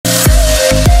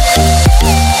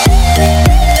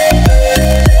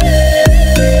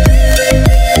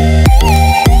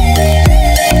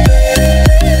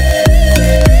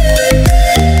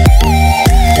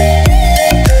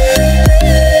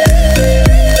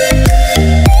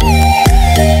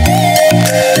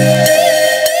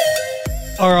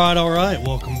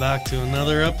to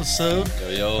another episode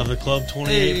of the Club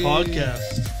 28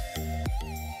 podcast.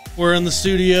 We're in the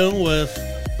studio with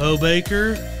Beau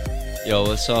Baker. Yo,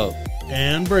 what's up?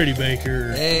 And Brady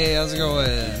Baker. Hey, how's it going?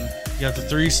 You got the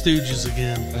Three Stooges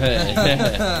again.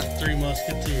 Three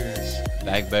Musketeers.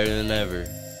 Back better than ever.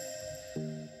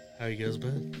 How you guys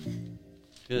been?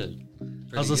 Good.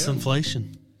 How's this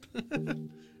inflation?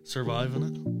 Surviving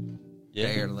it?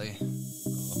 Yeah. Barely.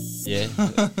 Yeah.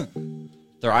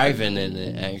 Thriving in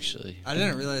it, actually. I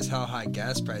didn't realize how high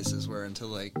gas prices were until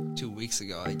like 2 weeks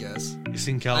ago, I guess. You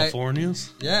seen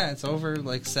California's? Yeah, it's over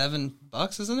like $7,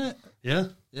 isn't it? Yeah.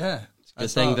 Yeah. Good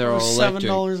thing they're all electric.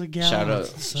 $7 a gallon.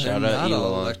 Shout out Not all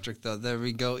Elon. electric though. There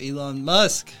we go, Elon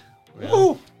Musk. Yeah.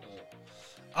 Woo!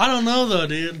 I don't know though,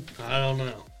 dude. I don't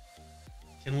know.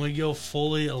 Can we go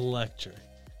fully electric?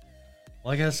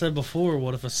 Like I said before,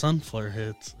 what if a sun flare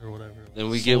hits or whatever? Then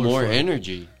we get more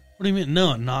energy. What do you mean?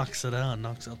 No, it knocks it out. It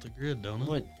knocks out the grid, don't it?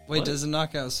 What? Wait, does it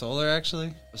knock out solar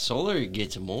actually? Solar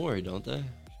gets more, don't they?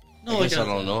 No, I guess I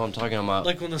don't know. I'm talking about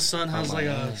like when the sun has like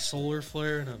a solar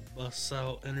flare and it busts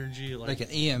out energy, Like an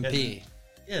EMP.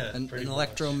 Yeah, An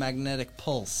electromagnetic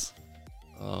pulse.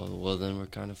 Oh, well then we're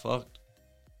kind of fucked.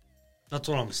 That's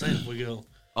what I'm saying. If we go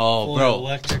Oh, fully bro.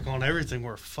 electric on everything,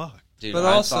 we're fucked. Dude, But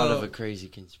I also- thought of a crazy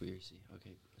conspiracy.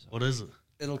 Okay. What is it?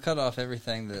 It'll cut off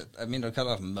everything it'll cut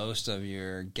off most of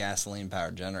your gasoline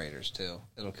powered generators too.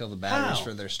 It'll kill the batteries How?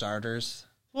 for their starters.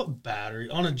 What battery?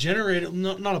 On a generator,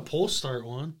 not a pole start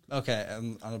one. Okay,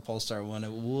 on a Polestar one,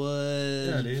 it would.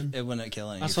 Yeah, dude. It wouldn't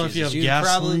kill any. That's of your why if you fuses. have You'd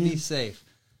probably gasoline- be safe.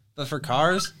 But for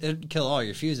cars, it'd kill all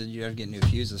your fuses. You'd have to get new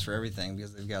fuses for everything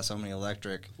because they've got so many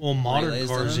electric. Well, modern relays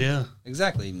to cars, them. yeah.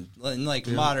 Exactly. And like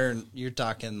modern, you're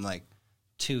talking like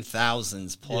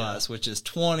 2000s plus, which is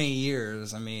 20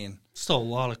 years. I mean, Still a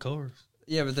lot of cars.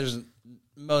 yeah, but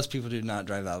most people do not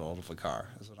drive that old of a car.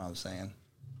 Is what I'm saying.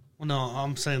 Well, no,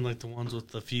 I'm saying like the ones with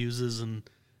the fuses and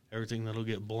everything that'll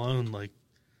get blown. Like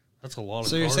that's a lot of.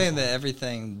 So you're cars saying on that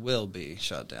everything will be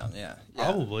shut down? Yeah.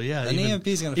 Probably, yeah. An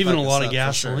EMP's gonna even fuck a lot us of up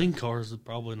for sure. gasoline cars would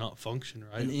probably not function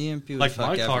right. An EMP would Like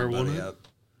fuck my car everybody wouldn't. up.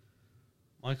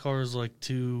 My car is like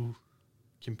too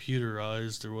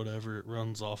computerized or whatever. It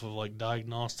runs off of like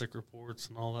diagnostic reports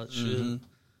and all that shit. Mhm.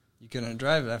 You couldn't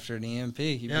drive it after an EMP.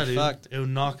 You'd Yeah, be dude. fucked. It would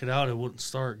knock it out. It wouldn't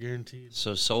start, guaranteed.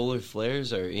 So solar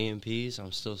flares or EMPs?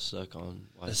 I'm still stuck on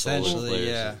why solar Essentially, flares.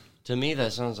 yeah. To me,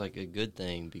 that sounds like a good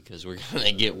thing because we're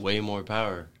gonna get way more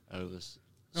power out of this.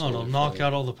 No, it'll knock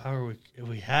out all the power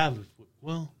we have.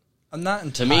 Well, I'm not To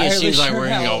entirely me, it seems like sure we're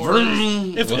gonna how go. it works.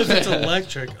 Vroom. if it's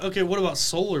electric, okay. What about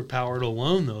solar powered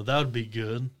alone though? That would be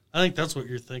good. I think that's what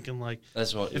you're thinking. Like,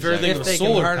 That's what. If everything If was they can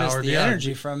solar harness powered, the yeah,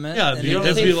 energy from it, yeah, and it'd don't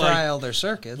be they like- fry all their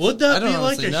circuits. would I that don't be like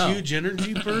honestly a know. huge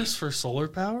energy burst for solar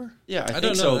power? Yeah, I I think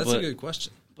don't know. so. That's but a good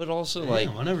question. but also Damn, like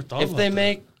I never thought if about they that.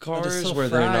 make But it cars still where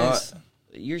they're fries. not,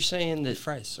 you're saying They that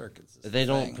fry circuits. is they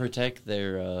the don't thing. protect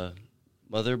their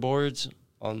motherboards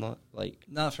on the like,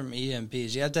 Not from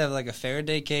EMPs. You have to have like a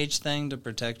Faraday cage thing to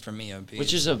protect from EMPs.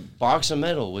 which is a box of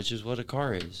metal, which is what a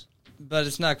car is. But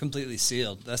it's not completely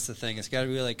sealed. That's the thing. It's got to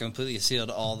be like completely sealed,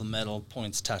 all the metal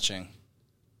points touching.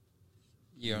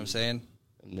 You know what I'm saying?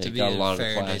 And they got a lot of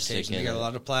plastic cage. And in they got it. a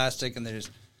lot of plastic, and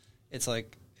it's it's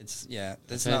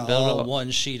If not I build all a- one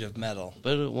sheet of metal.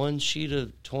 But one sheet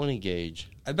of 20 gauge.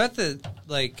 I bet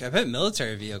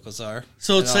military vehicles are.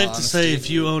 So it's in all safe to say honesty. if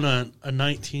you own a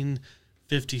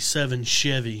 1957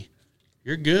 Chevy,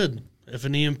 you're good if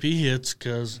an EMP hits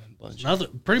because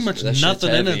pretty much That shit's nothing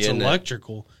in heavy, it's isn't it?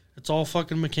 electrical. It's all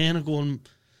fucking mechanical and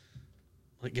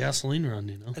like gasoline run,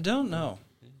 you know? I don't know.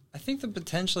 I think that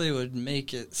potentially would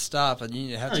make it stop, and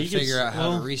you have No, to you could figure out how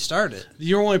well, to restart it.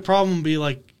 Your only problem would be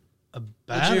like a But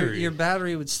battery. your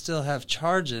battery would still have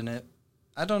charge in it.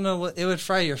 I don't know what it would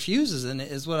fry your fuses in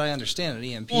it. Is what I understand. An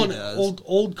EMP Well, does.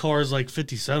 old cars like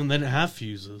 57, they didn't have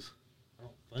fuses. I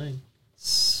don't think.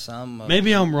 Some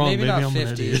Maybe I'm wrong. Maybe Maybe not I'm an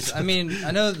 50s. idiot. I mean,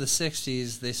 I know the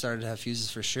 60s they started to have fuses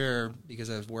for sure because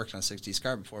I've worked on a 60s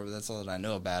car before, but that's all that I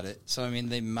know about it. So I mean,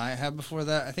 they might have before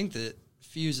that. I think that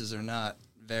fuses are not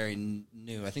very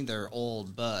new. I think they're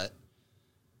old, but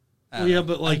I don't Well, yeah, know.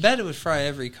 but, like- I bet it would fry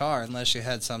every car unless you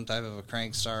had some type of a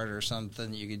crank start or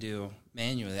something you could do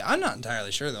manually. I'm not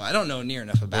entirely sure though. I don't know near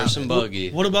enough about Horse and it.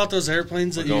 buggy. What about those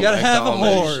airplanes that We're You you going gotta back have to a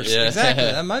Amish. horse. Yeah. Exactly.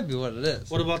 That might be what it is.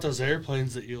 What about those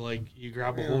airplanes that you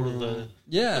grab a hold of the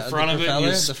Yeah, front of it, and propeller,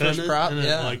 you the spin first it, prop. and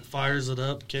Yeah, it fires it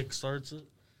up, kick starts it?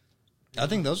 I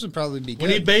think those would probably be good.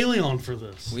 We need Bailey on for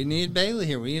this. We need Bailey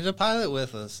here. We need a pilot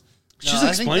with us. She's I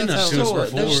think explained that's that how to it us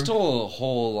works. before. There's still a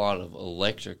whole lot of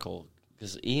electrical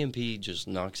because EMP just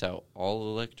knocks out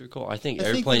all electrical. I think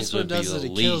airplanes would be the it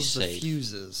kills least the safe.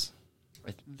 fuses.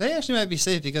 They actually might be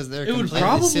safe because they're a It would completely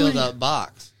probably- sealed up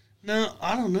box. No,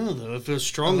 I don't know though. If it was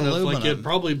strong enough, like Aluminum. it'd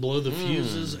probably blow the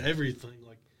fuses, everything.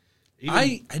 Like,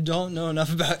 even, I don't know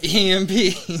enough about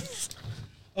EMPs.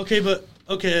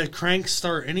 a crank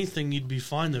start anything, you'd be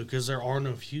fine though because there are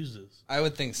no fuses. I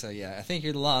would think so. Yeah, I think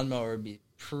your lawnmower would be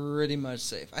pretty much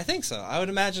safe. I think so. I would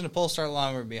imagine a pull start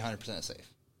lawnmower would be 100% safe.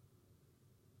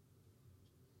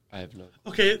 I have no.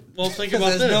 Okay, well think about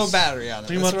there's this. no battery on it.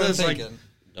 Think That's about what this, I'm like, thinking.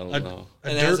 Don't A- know.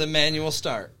 And it has a manual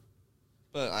start,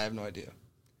 but I have no idea.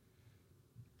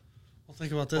 Well,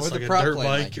 think about this, Or the like a prop dirt plane,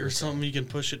 bike like you or were something. You can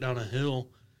push it down a hill,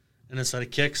 and instead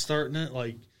of kick starting it,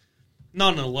 like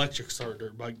not an electric start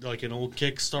dirt bike, like an old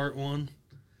kick start one.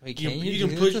 Wait, You- can you you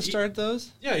can do push- to start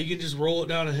those? Yeah, you can just roll it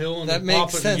down a hill and That then pop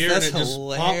makes it in sense. gear, That's and it just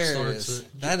pop starts hilarious.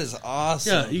 it. That is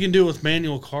awesome. Yeah, you can do it with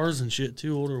manual cars and shit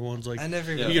too. Older ones, like I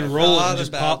never you even can roll it thought and just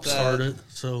about pop that. start it.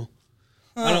 So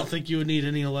I don't think you would need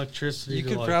any electricity. You to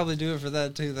could like, probably do it for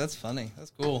that too. That's funny.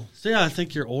 That's cool. So yeah, I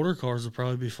think your older cars would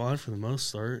probably be fine for the most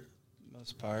start.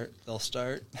 Most part, they'll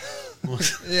start.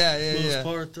 Most yeah.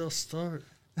 part, they'll start.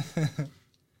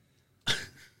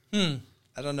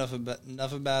 I don't know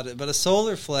enough about it, but a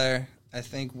solar flare I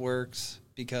think works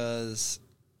because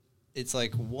it's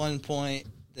like one point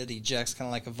that ejects kind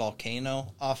of like a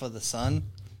volcano off of the sun,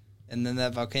 and then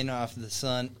that volcano off of the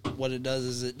sun, what it does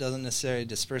is it doesn't necessarily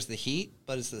disperse the heat,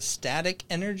 but it's the static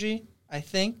energy, I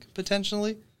think,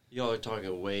 potentially. Y'all are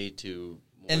talking way too.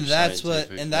 More And that's scientific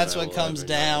what than I will comes ever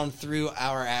down know. through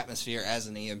our atmosphere as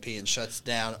an EMP and shuts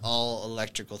down all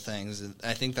electrical things. And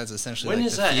I think that's essentially When like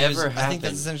does the that fuse, ever I think happen?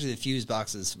 that's essentially the fuse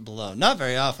boxes blown. Not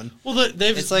very often. Well,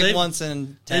 It's like once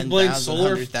in they've blamed 10,000, solar-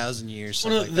 100,000 years. Stuff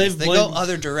Well, no, like they've this. They go blamed-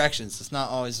 other directions. It's not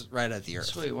always right at the earth.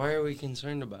 So wait, why are we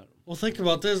concerned about it? Well, think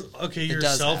about this. Okay, your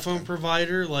does cell happen. phone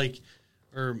provider, like,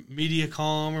 or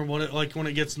MediaCom, or what? Like when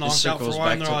it gets This knocked out for a circles while,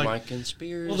 back and to they're my like,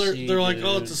 conspiracy. well, they're like,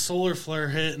 oh, dude. it's a solar flare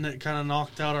hit, and it kind of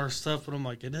knocked out our stuff. But I'm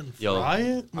like, it didn't Yo, fry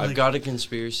it. I've Like, got a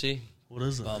conspiracy. what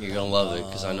is it? You're gonna love it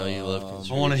because I know you love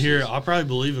conspiracies. I want to hear it. I probably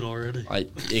believe it already.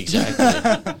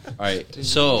 Exactly. All right.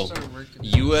 So,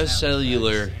 U.S.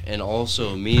 Cellular and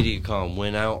also MediaCom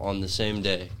went out on the same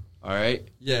day. All right.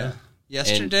 Yeah.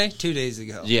 Yesterday? 2 days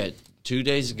ago. Yeah, 2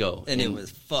 days ago, And it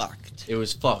was fucked. It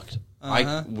was fucked.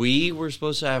 Uh-huh. We were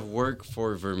supposed to have work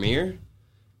for Vermeer,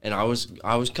 and I was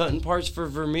cutting parts for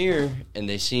Vermeer, and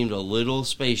they seemed a little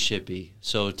spaceshipy.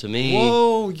 So to me,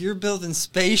 Whoa, you're building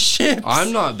spaceships?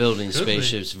 I'm not building Could be.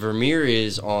 spaceships. Vermeer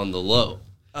is on the low.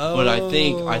 Oh. But I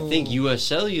think U.S.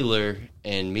 Cellular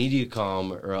and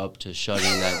MediaCom are up to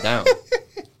shutting that down.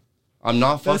 I'm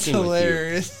not That's fucking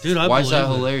hilarious. Dude, I Why is that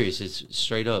believe it. hilarious? It's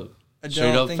straight up. I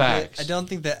Straight up think facts. I don't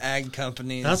think the ag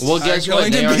companies That's- Well, are guess what?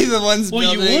 going They to be are- the ones Well,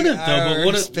 you building wouldn't though. our But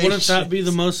wouldn't that be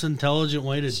the spaceships. most intelligent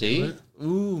way to See? do it?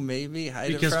 Ooh, maybe hide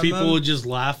it Because from people them? would just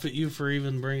laugh at you for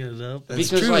even bringing it up. That's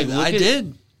Because, true. like, look I at-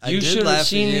 did. I You did should laugh have at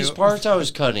seen you. these parts I was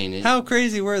cutting. How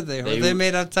crazy were they? Were They they were-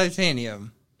 made out of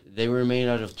titanium? They were made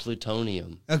out of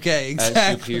plutonium. Okay, At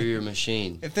exactly. Superior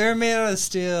Machine. If they were made out of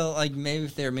steel, like maybe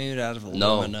if they were made out of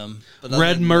No. aluminum. But other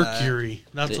Red than mercury.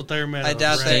 That's They- what they're made I of.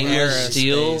 doubt red that mercury. era- Stainless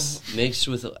steel Aerospace. mixed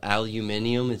with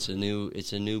aluminium. It's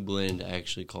a new blend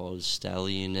actually called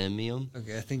stallionium.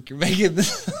 Okay, I think you're making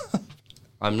this.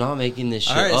 I'm not making this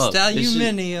shit All right, up. This is-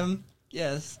 aluminium.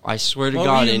 Yes. I swear to What were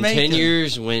God, you in making? 10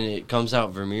 years when it comes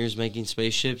out, Vermeer's making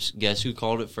spaceships. Guess who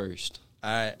called it first? All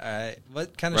right.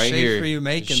 What kind of Right shape here. were you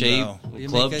making, Shape, though? Were you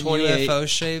Club making 28. UFO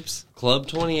shapes? Club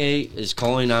 28 is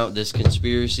calling out this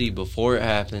conspiracy before it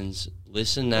happens.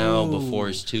 Listen now Ooh. before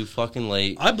it's too fucking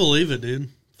late. I believe it, dude.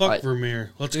 Fuck I-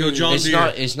 Let's go, Dude, John It's Deere.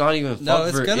 not. It's not even. No, fuck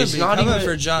it's for- gonna it's be not coming even,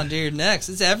 for John Deere next.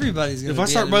 It's everybody's gonna. If I be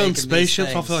start into building making these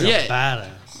spaceships, I'll feel like Yeah. a badass.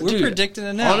 We're Dude, predicting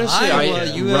it now. honestly, Iowa,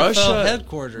 UFO Russia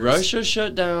headquarters. Russia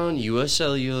shut down U.S.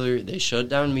 Cellular. They shut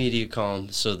down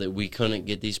MediaCom so that we couldn't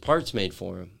get these parts made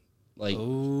for them. Like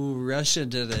Oh, Russia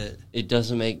did it. it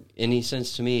doesn't make any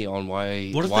sense to me on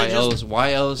why. What if why they just- else?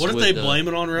 Why else? What if would they the- blame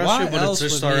it on Why Russia, but it's else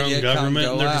just would our own MediaCom government,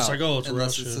 and go they're just out like, oh, it's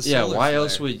unless Russia. it's a Yeah, solar why flare?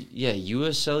 else would? Yeah,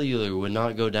 U.S. Cellular would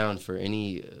not go down for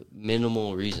any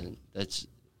minimal reason. It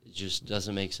just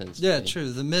doesn't make sense. to Yeah, me.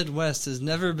 true. The Midwest has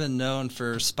never been known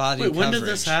for spotty Wait, when coverage. did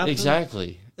this happen?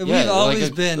 Exactly. We've Yeah, always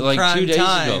like been like 2 prime days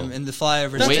time ago. in the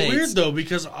flyover That's states. weird though,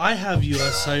 because I have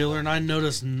U.S. Cellular and I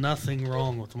noticed nothing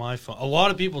wrong with my phone. A lot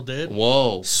of people did.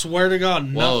 Whoa. Swear to God,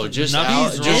 nothing. Whoa, just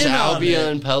nothing's He's wrong. in on Albia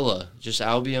it. and Pella. Just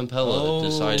Albia and Pella Oh,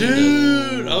 decided to.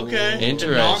 Dude, okay.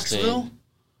 Interesting. Knoxville?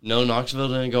 No, Knoxville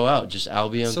didn't go out. Just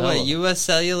Albia and So Pella. wait, U.S.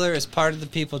 Cellular is part of the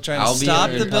people trying to Albion stop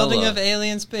and the building Pella. of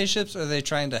alien spaceships, or are they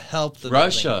trying to help the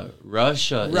Russia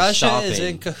building? is Russia stopping. is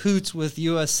in cahoots with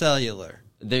U.S. Cellular.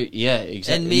 Yeah,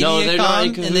 exactly. And No, they're not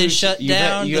in Mediacom, and they cahoots. shut down the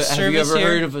Have you service ever here?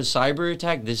 heard of a cyber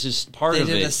attack? This is part They of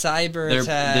it. did a cyber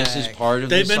attack. This is part of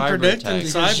They've the been cyber predicting attack.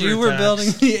 these because cyber you were attacks.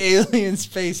 building the alien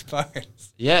space parts.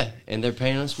 Yeah, and they're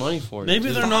paying us money for it.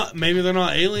 Maybe they're not. Maybe they're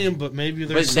not alien, but maybe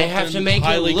they're. But they have to make it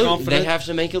highly look. confident. They have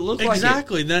to make it look like it.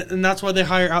 Exactly, and that's why they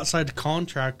hire outside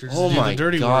contractors Oh to do my the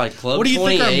dirty God, work. Club What do you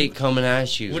think 28 coming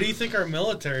at you. What do you think our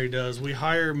military does? We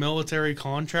hire military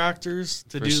contractors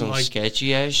to for do some like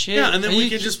sketchy ass shit? yeah, and then we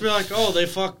can just be like, oh, they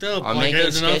fucked up. I'm like, making it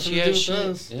has nothing sketchy to do ass with shit.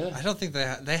 us. Yeah. I don't think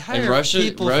they hire And Russia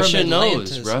people from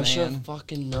knows. Atlantis, Russia man.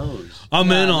 fucking knows.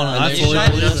 I'm in on it. and I they're fully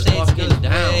shutting believe us it. States fucking goes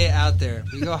down. way out there.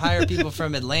 We go hire people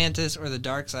from Atlantis or the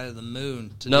dark side of the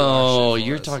moon. To do No, our shit for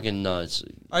you're us. talking nuts.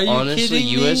 Are you Honestly, kidding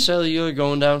me? U.S. Cellular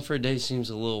going down for a day seems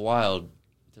a little wild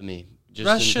to me. Just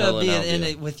Russia in being in Philadelphia.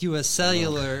 it with U.S.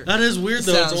 Cellular. That is weird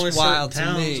though. It's Sounds only wild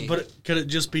certain to towns, me. but could it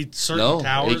just be certain No,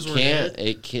 towers? it were can't. hit?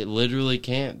 It can't, literally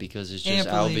can't because it's Can't just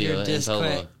believe you're Albia and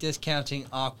Pella. discounting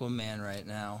Aquaman right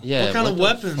now. Yeah, What kind of the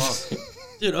weapons, fuck?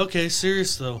 dude? Okay,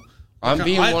 serious though. I'm What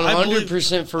being kind- I believe-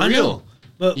 100% for I real. know,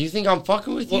 but You think I'm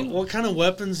fucking with you? what kind of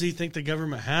weapons do you think the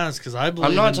government has? Because I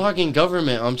believe I'm not in- talking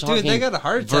government. I'm talking they got a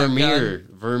heart attack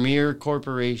Vermeer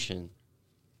Corporation.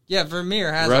 Yeah,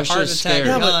 Vermeer has Russia's a heart attack scared.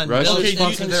 Yeah, but gun. Russia's built into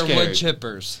fucking their scared. wood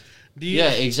chippers. Do you,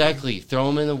 Yeah, exactly. Throw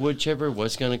them in the wood chipper.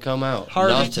 What's going to come out? Heart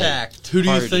Nothing. attack. Who do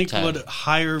you Heart think attack. would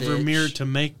hire Bitch. Vermeer to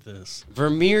make this?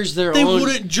 Vermeer's their They own.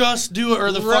 wouldn't just do it,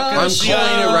 or the Russia. fucking I'm CIA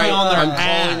calling it right. on their I'm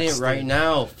ass, calling it right dude.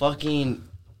 now. Fucking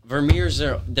Vermeer's.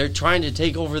 They're trying to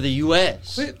take over the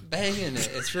U.S. Quit banging it.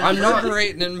 It's I'm not-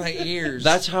 reverberating in my ears.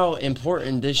 That's how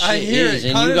important this shit I hear is, it.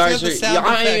 and Connor's you guys got the are. sound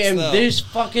I effects, am though. this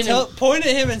fucking Point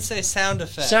at him and say sound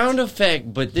effect. sound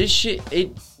effect, but this shit.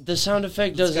 The sound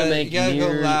effect doesn't gotta- make you gotta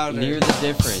go near louder. the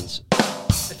difference.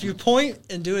 If you point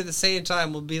and do it at the same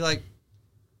time, we'll be like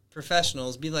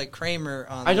professionals. Be like Kramer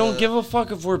on. I don't give a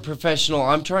fuck if we're professional.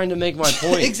 I'm trying to make my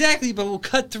point. Exactly, but we'll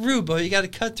cut through, Bo. You got to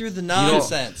cut through the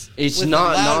nonsense. It's with a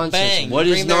not loud nonsense. bang. What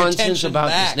is Bring their nonsense attention about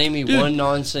back. this? Name me Dude, one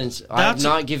nonsense. I'm that's-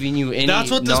 not giving you any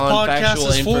That's what this podcast non-factual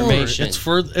is for. information.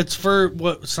 It's for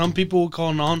what some people would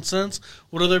call nonsense.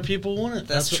 What other people wouldn't.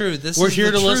 That's what- true. This we're is here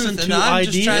the to truth, listen and to I'm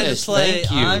ideas. just trying to play.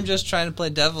 Thank you. I'm just trying to play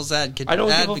devil's advocate. I don't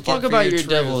give a advocate fuck for about your truth.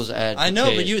 devil's advocate. I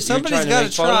know, but You're somebody's trying got to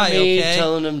make fun of try. me, Okay.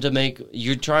 telling them to make.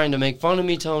 You're trying to make fun of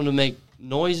me, telling them to make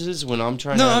noises when I'm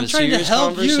trying No, to have I'm a trying to serious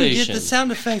help you conversation. get the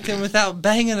sound effect in without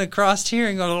banging across here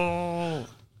and going. Oh.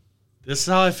 This is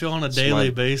how I feel on a It's daily my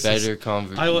basis. Better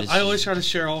conversation. I always try to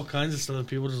share all kinds of stuff, and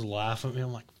people just laugh at me.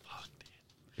 I'm like, fuck,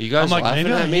 dude. You guys I'm like, laughing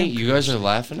maybe I at me? am You guys are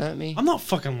laughing at me? I'm not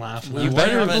fucking laughing. You at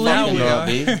better Whatever, now fucking we not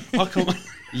are. be. I'll come.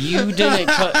 You didn't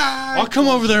cut. I'll come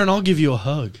over there and I'll give you a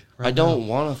hug. right I don't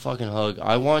want a fucking hug.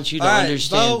 I want you to All right,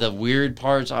 understand Bo, the weird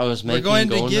parts I was We're making going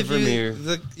to going give Vermeer. you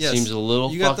the. Yes, Seems a little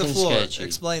you got the fucking floor. sketchy.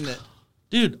 Explain it. now.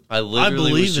 Dude. I literally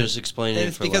believe was it. just explaining And it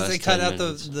it's for the because they last cut 10 out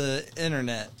minutes. the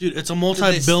internet. Dude, it's a Did they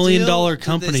multi-billion-dollar steal-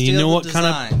 company. did they You know steal what the kind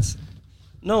of? designs?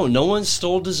 No one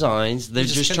stole designs. They're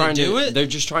just just gonna trying do to. it? They're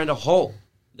just trying to halt.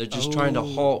 They're just trying to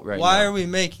halt right Why now. are we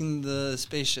making the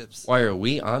spaceships? Why are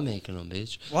we? I'm making them,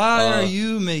 bitch. Why Uh, are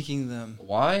you making them?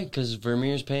 Why? Because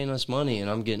Vermeer's paying us money,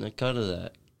 and I'm getting a cut of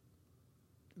that.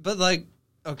 But like,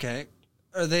 okay,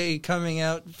 are they coming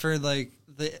out for like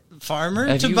the farmer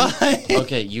Have to you- buy?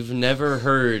 Okay, you've never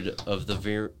heard of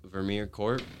the Vermeer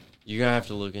Corp? You're gonna have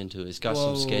to look into it. It's got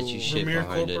some sketchy shit Vermeer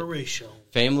behind it. Corporation.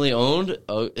 Family owned?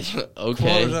 Oh,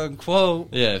 okay. Quote unquote.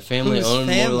 Yeah, family Whose owned.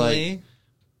 family?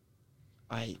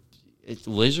 More like it's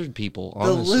lizard people. The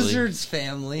Honestly, lizards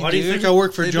family. Why do you dude. think I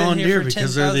work for They've been John here Deere? for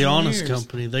Because they're the 10,000 honest years.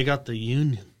 company. They got the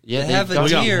union. Yeah, They have a got, We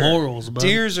got deer. morals, bud.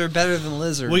 Deers are better than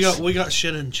lizards. We got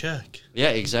shit in check. yeah,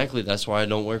 exactly. That's why I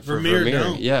don't work for Vermeer Vermeer.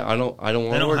 don't. Yeah, I don't want They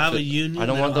to don't work have for, a union. I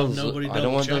don't They want have those. nobody I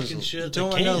don't want double-checking those. shit. You don't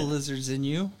They want no can't. lizards in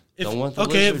you. Don't want the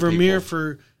Okay, lizard Vermeer people.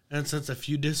 for instance, if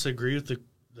you disagree with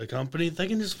the company, they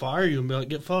can just fire you and be like,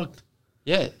 get fucked.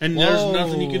 Yeah, And there's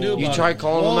nothing you can do about you it. try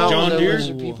calling them out. John when they're Deere,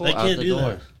 lizard people they out can't the do door.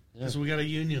 that. Because we got a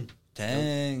union.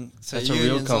 Dang. So That's a real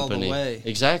unions all the company. way.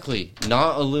 Exactly.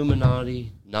 Not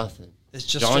Illuminati. Nothing. It's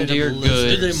just John straight up Deere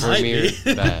lizards. good. They might Vermeer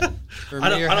be. bad.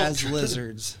 Vermeer I don't has tr-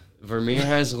 lizards. Vermeer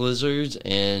has lizards,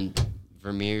 and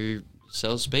Vermeer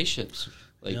sells spaceships.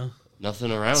 Like Yeah.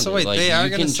 nothing around So it. wait, Like they are you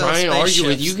going to can sell try and argue with.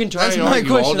 spaceships. You can try That's and my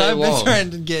argue all question. day I've been long.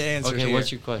 trying to get answered Okay, here.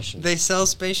 what's your question? They sell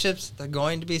spaceships. They're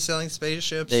going to be selling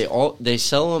spaceships. They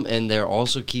sell them, and they're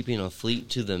also keeping a fleet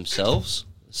to themselves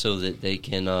so that they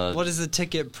can. What is the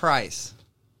ticket price?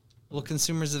 Will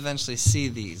consumers eventually see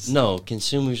these? No,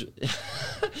 consumers.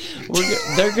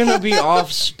 They're gonna be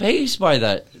off space by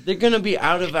that. They're gonna be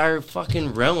out of our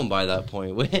fucking realm by that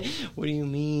point. What do you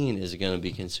mean? Is it gonna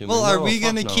be consumer? Well, are No, we fuck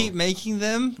gonna no. keep making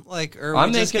them? Like, or are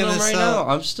I'm we just making gonna them right sell?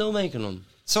 now. I'm still making them.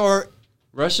 So,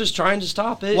 Russia's trying to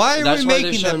stop it. why are That's we why they're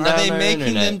making them? shutting Are down they our making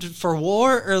internet. them for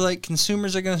war, or like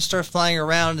consumers are gonna start flying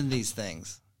around in these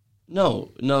things? No.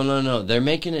 They're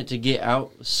making it to get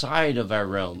outside of our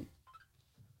realm.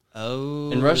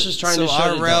 Oh, And Russia's trying so to shut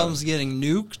our it realm's getting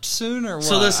nuked soon, or what?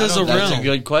 So this is I don't a know. That's realm. a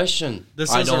good question.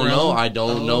 This I is a don't know. realm? I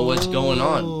don't know what's going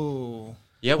on. Oh.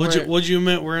 Yeah, Would you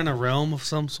admit we're in a realm of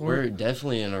some sort? we're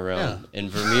definitely in a realm, and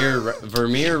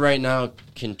Vermeer right now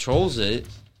controls it.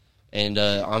 And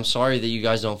I'm sorry that you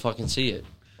guys don't fucking see it.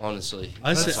 Honestly,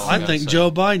 I That's all I gotta think say. Joe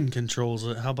Biden controls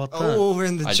it. How about that? Oh, we're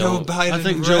in the I Joe don't- Biden I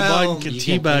think Joe realm. Biden can You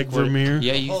can teabag think what- Vermeer.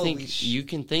 Yeah, Holy you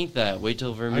can think that. Wait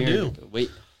till Vermeer. do. Wait.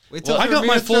 Wait Well, till I got Vermeer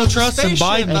my full throws a trust in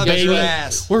spaceship Biden, up baby. your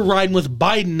ass. We're riding with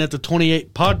Biden at the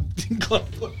 28 pod club.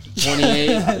 28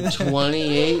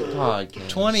 podcast.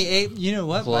 28. You know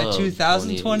what? By Club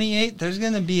 2028, there's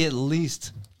going to be at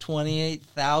least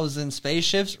 28,000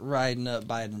 spaceships riding up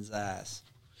Biden's ass.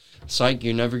 Psych,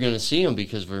 you're never gonna see them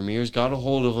because Vermeer's got a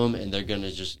hold of them, and they're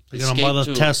gonna just They're gonna escape buy the to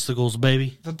 'em. testicles,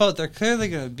 baby. But they're clearly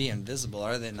going to be invisible,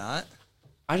 are they not?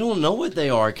 I don't know what they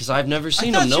are because I've never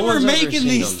seen I them. thought No you were one's ever making seen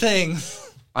these them. things.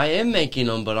 I am making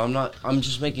them, but I'm not. I'm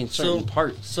just making certain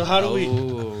parts So how do we?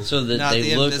 so that Not they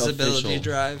the look invisibility official.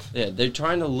 drive. Yeah, they're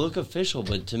trying to look official,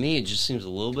 but to me, it just seems a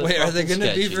little bit. Wait, are they fucking going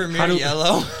to be sketchy. Vermeer How do-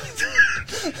 yellow?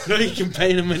 No, you can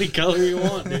paint them any color you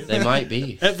want, dude. They might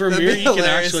be. At That'd Vermeer, be you can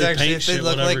hilarious, actually paint if they shit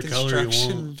look whatever like color you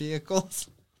construction want. vehicles.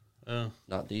 Oh.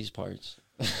 Not these parts.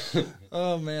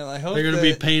 Oh man, I hope They're gonna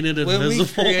be painted when we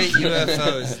invisible. create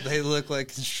UFOs, they look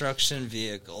like construction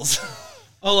vehicles.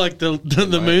 Oh, like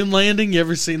the moon landing. You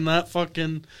ever seen that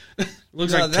fucking?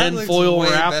 Looks No, like that tin looks foil way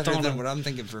wrapped better on than it. what I'm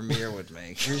thinking Vermeer would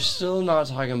make. You're still not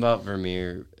talking about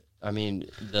Vermeer. I mean,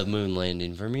 the moon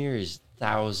landing. Vermeer is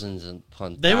thousands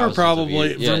upon They were thousands of probably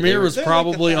years. Yeah, they Vermeer were- was They're like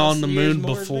probably on 1,000 the years moon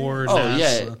more before Oh NASA.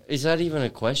 yeah, is that even a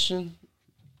question?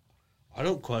 I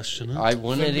don't question it. I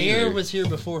wouldn't Vermeer either. was here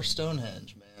before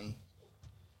Stonehenge, man.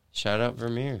 Shout out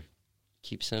Vermeer.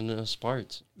 Keep sending us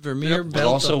parts. Vermeer But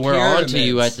built also, the we're on to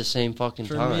you pyramids. at the same fucking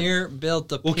time. Vermeer built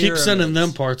the We'll pyramids. keep sending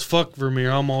them parts. Fuck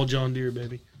Vermeer. I'm all John Deere,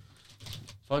 baby.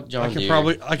 Fuck John I can Deere.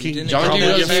 didn't John probably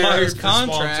Deere get doesn't fired his for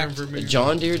contract. sponsoring Vermeer.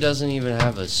 John Deere doesn't even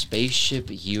have a spaceship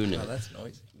unit. Oh, that's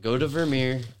noisy. Go to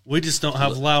Vermeer. We just don't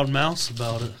have loud mouths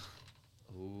about it.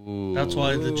 Ooh. That's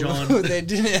why the John. They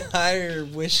didn't hire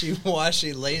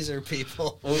wishy-washy laser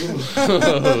people Ooh.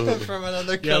 from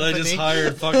another company. Yeah, they just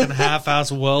hired fucking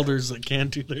half-ass welders that can't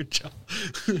do their job.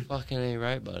 Fucking ain't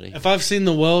right, buddy. If I've seen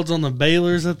the welds on the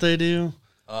balers that they do,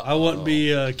 I wouldn't Oh.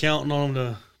 be counting on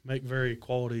them to make very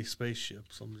quality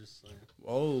spaceships. I'm just saying.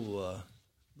 Whoa,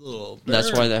 little.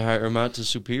 That's why they hire them out to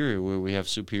Superior, where we have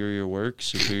superior work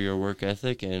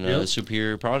ethic, and Yep.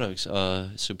 superior products.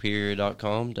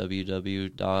 Superior.com,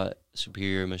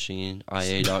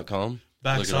 www.superiormachineia.com.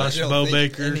 Backslash Beau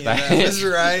Baker. That was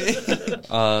right.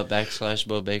 Backslash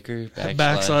Beau Baker.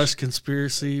 Backslash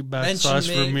conspiracy. Backslash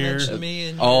Vermeer. Mention me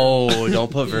in your- Oh,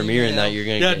 don't put Vermeer in that. You're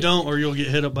gonna Yeah, get don't, or you'll get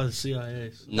hit up by the CIA.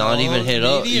 not even hit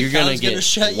up. media You're gonna crowd's get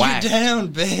shut whacked. you down,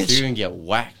 bitch. You're gonna get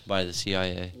whacked by the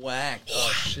CIA. Whack.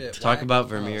 Oh shit. Talk whack. about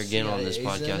Vermeer Oh, again on this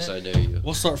CIA's in podcast. it? I dare you.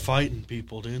 We'll start fighting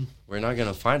people, dude. We're not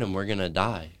gonna fight them. We're gonna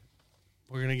die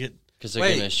We're gonna get. because they're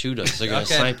Wait. gonna shoot us. They're gonna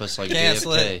Okay. snipe us like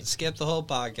Cancel JFK. it. Skip the whole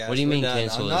podcast. What do you We're mean done.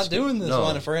 cancel I'm it? not Skip- doing this No.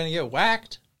 one if we're gonna get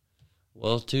whacked.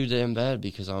 Well, too damn bad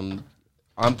because I'm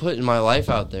putting my life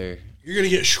out there. You're gonna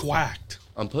get schwacked.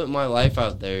 I'm putting my life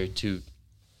out there to.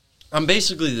 I'm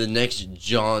basically the next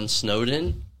John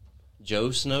Snowden,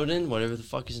 Joe Snowden, whatever the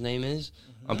fuck his name is.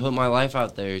 I'm putting my life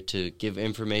out there to give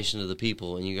information to the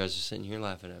people, and you guys are sitting here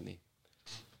laughing at me.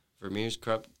 Vermeer's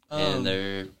corrupt, and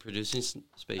they're producing I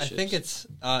spaceships. think it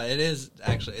is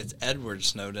actually it's Edward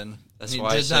Snowden. That's he why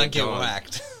I did said not get John.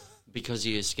 whacked. because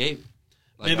he escaped.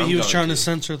 Like Maybe I'm he was going trying to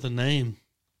censor the name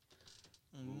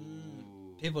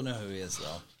People know who he is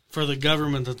though. for the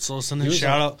government that's listening. was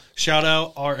Shout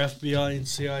out our FBI and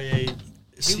CIA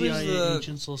the-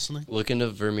 agents listening. Look into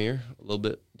Vermeer a little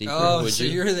bit deeper. Oh, would so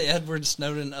you? you're the Edward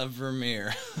Snowden of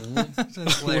Vermeer.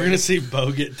 We're gonna see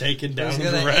Beau get taken down He's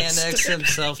and gonna arrested. annex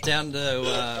himself down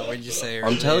to what did you say?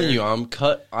 I'm telling earlier?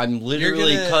 you, I'm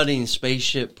literally gonna- cutting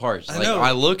spaceship parts. I Like know.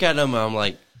 I look at them, and I'm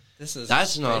like, This is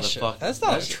that's not a spaceship. fuck. That's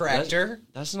not a tractor.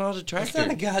 That's not a tractor. That's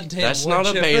not a goddamn. That's wood not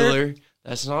a chipper. baler.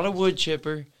 That's not a wood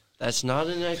chipper. That's not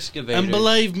an excavator. And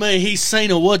believe me, he's seen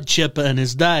a wood chipper in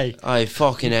his day. I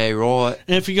fucking A right.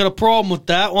 And if you got a problem with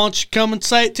that, why don't you come and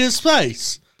say it to his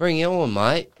face? Bring it on,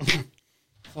 mate.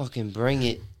 Fucking bring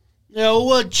it. Yo,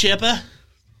 what, Chipper?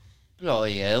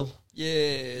 Bloody hell.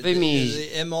 Yeah, Vimmy's- the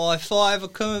MI5 are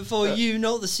coming for you,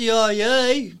 not the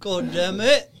CIA. God damn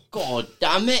it. God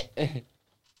damn it.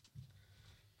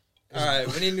 All right,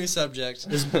 we need a new subject.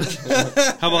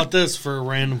 How about this for a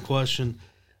random question?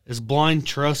 Is blind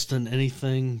trust in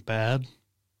anything bad?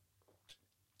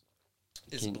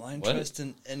 Is blind what? trust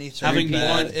in anything Having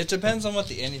bad? blind- It depends on what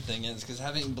the anything is, because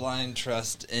having blind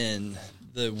trust in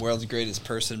the world's greatest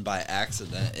person by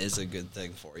accident is a good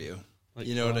thing for you. Like,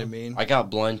 You know what I mean? I got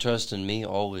blind trust in me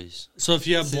always. So if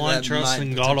you have See, blind that trust might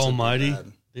in God potentially be Almighty,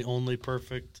 bad. the only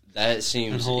perfect, That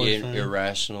seems And holy thing.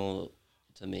 irrational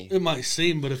to me. it might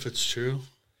seem, but if it's true,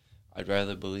 I'd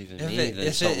rather believe in If me it- than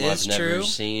if it something is I've never true-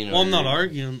 seen. well, I'm not or-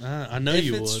 arguing. I know If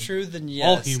you it's would. true, then All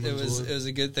yes, humans it would. was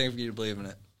a good thing for you to believe in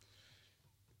it.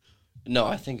 No,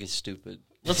 I think it's stupid.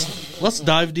 Let's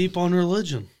dive deep on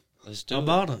religion. Let's do How it.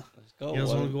 about it? Let's go. You guys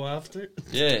want to go after it?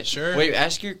 Yeah, Sure. Wait,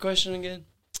 ask your question again.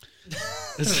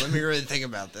 Let me really think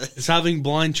about this. Is having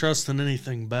blind trust in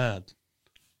anything bad?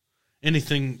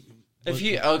 Anything? If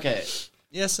you okay,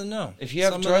 Yes and no. if you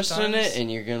have Some of the trust in times- it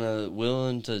and you're gonna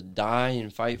willing to die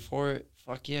and fight for it,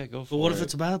 fuck yeah, go for But it. what if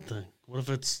it's a bad thing? What if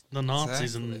it's the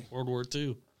Nazis in Exactly. World War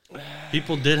II?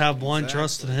 People did have blind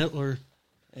trust in Hitler,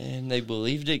 and they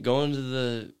believed it going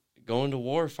to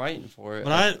war, fighting for it.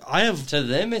 but I have to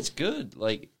them, it's good.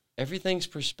 Like everything's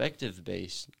perspective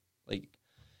based. Like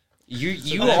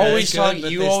you Okay, always good, talk.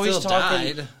 but You they always still talk.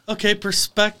 died. okay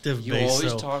perspective You based.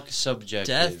 always so- talk subjective.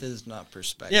 Death is not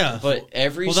perspective. Yeah, But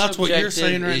every well, that's what you're subjective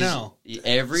saying right is- now.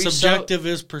 Every subjective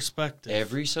is perspective.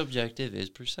 every subjective is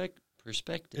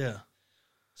perspective. Yeah,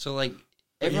 So like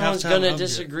But you have everyone's to have gonna object-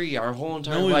 disagree our whole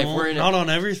entire no, we life. won't. We're in Not on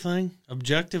everything.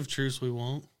 Objective truths, we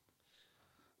won't.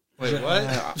 Wait, what?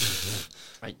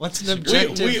 What's an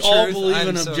objective we all truth? believe I'm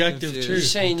in so objective confused. You're truth.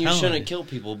 saying you I'm telling shouldn't kill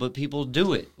people, but people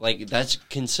do it. Like that's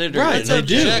considered Right, an they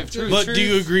do. objective truth. But do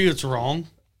you agree it's wrong?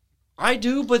 I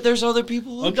do, but there's other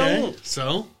people who Okay, don't.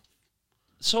 so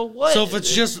So what? so if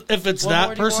it's What more that do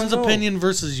you person's wanna know? opinion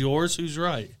versus yours, who's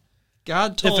right?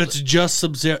 God told If it's just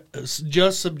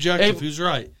subjective, If- who's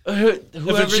right? whoever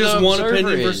If it's just the one observer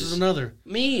opinion is. versus another,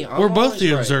 Me, I'm we're both always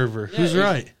the right. observer. Yeah, Who's it's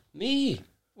right? Me.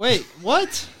 Wait,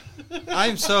 what?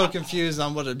 I'm so confused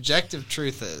on what objective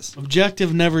truth is.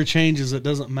 Objective never changes. It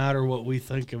doesn't matter what we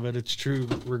think of it. It's true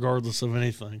regardless of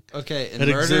anything. Okay, and It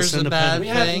exists murder's a bad We independently.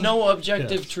 have thing. no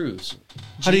objective truths.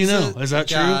 How do you Jesus- know? Is that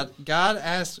God, true? God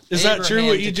asked Is that true Abraham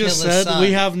what to you just kill his said? son.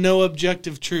 We have no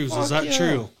objective truths. Is Fuck that yeah.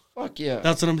 true? Fuck yeah.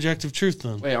 That's an objective truth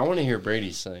then. Wait, I want to hear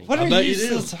Brady's thing. What I are bet you you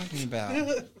do. still talking about?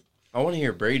 I want to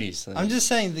hear Brady's thing. I'm just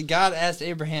saying that God asked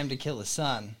Abraham to kill his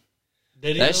son.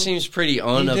 Did he That though? seems pretty He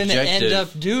unobjective. didn't end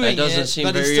up doing that doesn't it, seem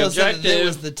but very he still objective. said that it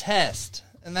was the test,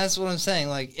 and that's what I'm saying.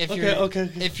 Like if Okay.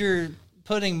 if you're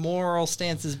putting moral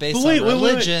stances based But wait, on wait, wait.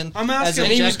 religion, I'm as asking-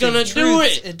 And he was objective gonna do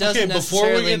truths, it. It doesn't Okay, before we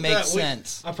necessarily get make that,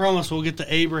 sense. I promise we'll get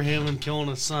to Abraham and killing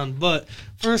his son. But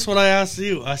first, what I asked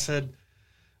you, I said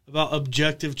about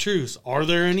objective truths. Are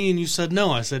there any? And you said no.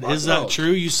 I said, is No. that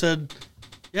true? You said,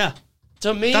 yeah.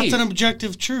 To me, That's an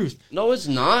objective truth. no, it's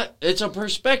not. It's a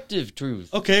perspective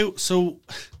truth. Okay, so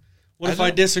what if I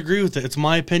disagree with it? It's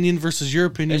my opinion versus your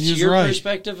opinion. It's Who's your right?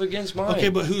 perspective against mine. Okay,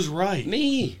 but who's right?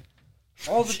 me,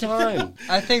 all the time.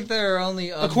 I think there are only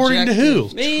According to who?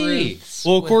 objective Me. truths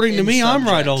Well, according to within me, I'm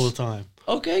right all subjects. the time.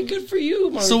 Okay, good for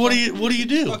you. So what do you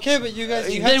do? Okay, but you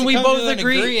guys, you Then have to we come both to an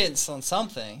agree. agreement on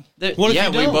something. What if yeah,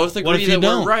 you we don't? both What agree if you that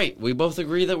don't? we're right. We both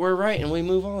agree that we're right, and we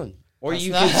move on. Or That's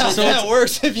you not can how sit that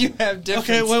works if you have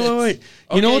differences. Okay, wait.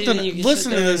 You know what? then you can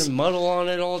Listen sit to there this. and muddle on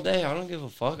it all day. I don't give a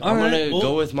fuck. All I'm right, gonna well,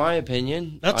 go with my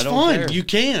opinion. That's I don't fine. care. You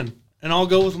can, and I'll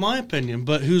go with my opinion.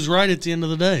 But who's right at the end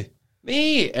of the day?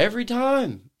 Me every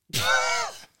time.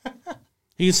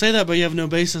 You can say that, but you have no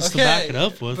basis to Okay, back it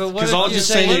up with. but what Because if I'll you just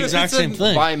say- say what the if exact it's same a-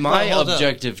 thing. By my Well, hold up.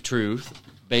 objective truth,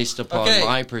 based upon Okay.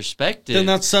 my perspective. Then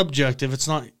that's subjective. It's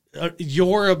not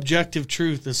your objective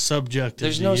truth is subjective.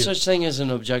 There's to no you. such thing as an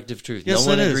objective truth. Yes,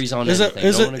 no one it is. agrees on Is it- anything.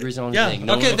 is No it- one agrees on yeah. anything.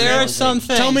 No Okay, one there agrees are on some anything.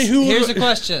 things. Tell me who. Here's a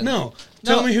question. No.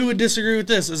 No. Tell me who would disagree with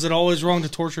this. Is it always wrong to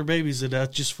torture babies to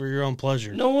death just for your own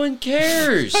pleasure? No one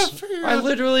cares. I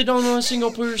literally don't know a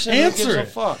single person who Answer gives a it.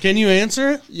 fuck. Can you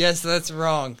answer it? Yes, that's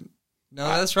wrong. No,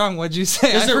 that's wrong. What'd you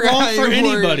say? Is I it forgot wrong how for you worded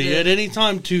anybody it. at any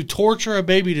time to torture a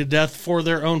baby to death for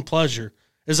their own pleasure?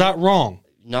 Is that wrong?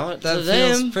 Not That to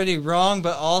feels them. pretty wrong,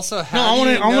 but also No, how do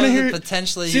you I want to know hear. that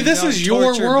potentially See, you this don't is your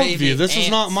torture baby worldview. This is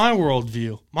not ants? my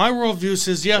worldview. My worldview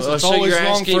says yes. Well, It's so always you're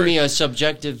wrong asking for me a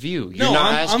subjective view. You're No, not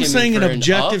I'm asking saying me an for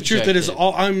objective truth that is objective.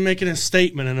 all. I'm making a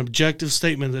statement, an objective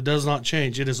statement that does not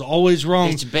change. It is always wrong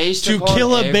It's based to upon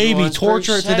kill a baby, everyone's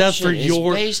torture it to death for perception.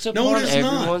 your. It's based No, upon it is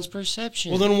not. everyone's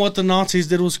perception. Well, then what the Nazis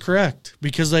did was correct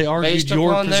because they argued based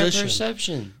your upon their position.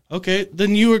 perception. Okay,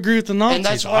 then you agree with the Nazis. And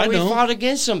that's why I we don't. fought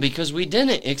against them, because we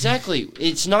didn't. Exactly.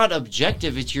 It's not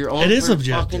objective. It's your own It is fucking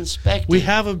objective. perspective. We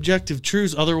have objective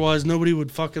truths. Otherwise, nobody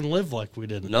would fucking live like we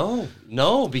did.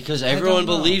 No, because everyone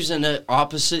believes in the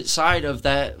opposite side of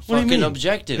that What do you fucking mean?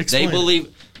 objective. Explain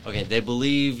it. They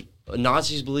believe,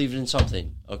 Nazis believed in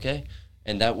something, okay?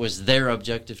 And that was their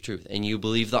objective truth. And you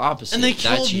believe the opposite. And they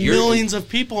killed millions of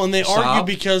people, and they argue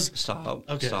because... Stop.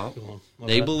 Okay, Stop. go on. My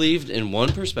They bad. believed in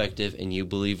one perspective, and you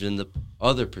believed in the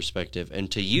other perspective. And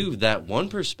to you, that one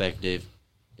perspective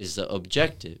is the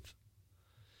objective.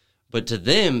 But to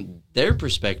them, their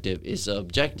perspective is the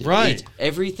objective. Right.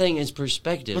 Everything is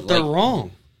perspective. But they're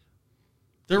wrong.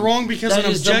 They're wrong because That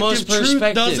an is the most objective truth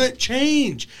perspective. doesn't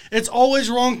change. It's always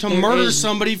wrong to There murder is-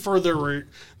 somebody for their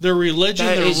religion,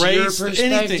 That their is your race,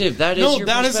 perspective. anything. That is no, your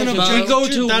that is an perspective. objective We go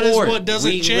truth. to That is war. what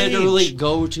doesn't we change. literally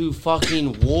go to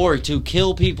fucking war to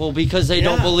kill people because they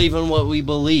don't Yeah. believe in what we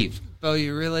believe. Bo,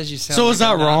 you realize you sound So like is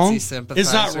that a Nazi wrong? sympathizer.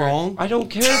 Is that wrong? I don't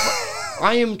care.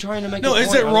 I am trying to make No, a is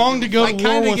point. it wrong to go I to war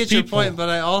kind of with get your people? point, but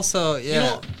I also, yeah.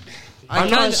 don't- I'm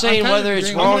not saying whether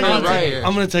it's wrong or right.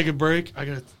 I'm gonna take a break.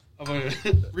 I'm gonna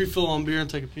refill on beer and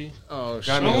take a pee. Oh, Got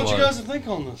shit. me. I want you what? guys to think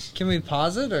on this. Can we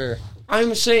pause it, or?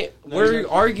 I'm saying we're exactly.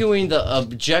 arguing the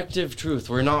objective truth.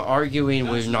 We're not arguing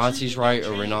with Nazis right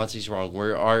or we're Nazis wrong.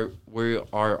 We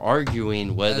are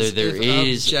arguing whether As there if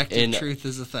is objective truth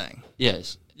is a thing.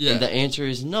 Yes. Yeah. And the answer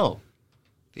is no.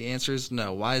 The answer is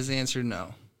no. Why is the answer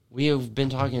no? We have been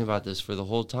talking about this for the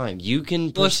whole time. You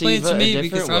can Well, explain perceive it to it a me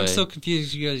different because way. I'm so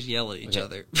confused. You guys yell at each Okay.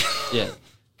 other. Yeah,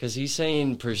 because he's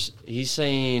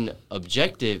saying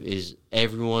objective is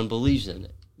everyone believes in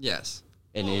it, Yes.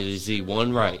 and it is the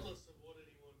one right.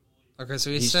 Okay,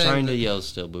 so He's saying trying that, to yell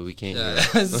still, but we can't Yeah,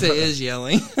 hear. it is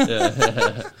yelling.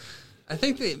 Yeah. I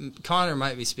think that Connor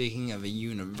might be speaking of a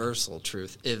universal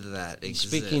truth, if that exists.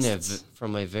 Speaking of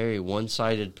from a very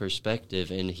one-sided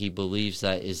perspective, and he believes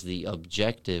that is the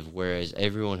objective, whereas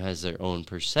everyone has their own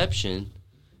perception,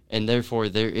 and therefore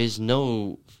there is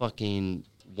no fucking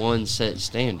one set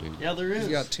standard. Yeah, there is.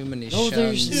 You got too many No,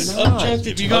 there's shuns. not.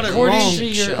 Objective, you got it According wrong. to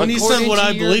your- When you said according what to I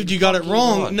your believed, you got it fucking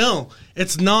wrong. God. No,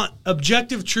 it's not.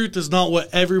 Objective truth is not what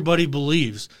everybody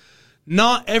believes.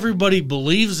 Not everybody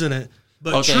believes in it,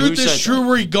 but Okay, truth who is said true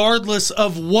that? regardless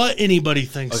of what anybody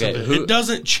thinks Okay, of it. who- It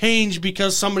doesn't change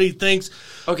because somebody thinks,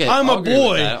 Okay, I'm I'll a agree with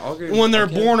boy that. I'll agree with- when they're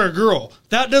okay. born a girl.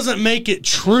 That doesn't make it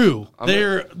true. I'm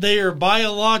They are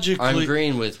biologically. I'm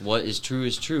agreeing with what is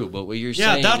true, but what you're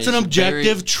yeah, saying that's is an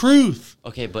objective very- truth.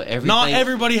 Okay, but everything. Not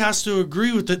everybody has to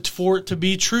agree with it for it to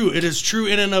be true. It is true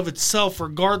in and of itself,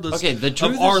 regardless Okay, the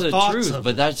truth of our is the thoughts truth, of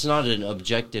but it. that's not an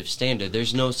objective standard.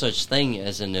 There's no such thing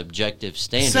as an objective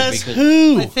standard. Says because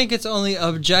who? I think it's only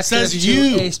objective Says to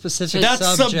you. a specific That's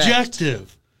subject.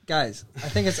 subjective. Guys, I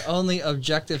think it's only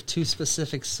objective to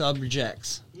specific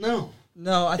subjects. No.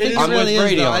 No, I It think is- it I'm really with is,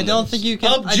 Brady though. on I don't this. think you can...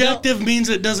 I don't- Objective means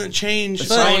it doesn't change. It's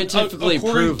on- scientifically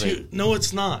according proven. no,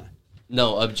 it's not.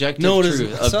 No, objective No, it truth.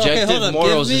 isn't. So, okay, Objective hold up.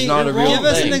 morals Give is me- not a real Give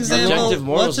us thing. an example. Objective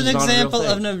morals What's an is not a real example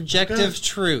thing. of an objective Okay.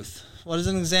 truth? What is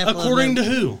an example According of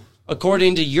to who?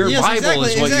 According to your Yes, Bible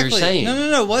exactly, is what exactly. you're saying.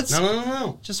 No. What's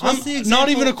No. Just what's the Not example-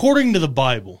 even according to the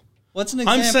Bible. what's an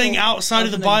example? I'm saying outside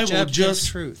of the an Bible, objective just-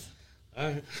 truth.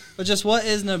 But just what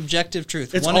is an objective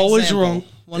truth? It's One always example. wrong.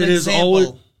 One It is example. always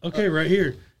okay. Right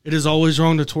here, it is always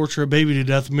wrong to torture a baby to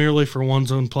death merely for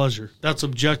one's own pleasure. That's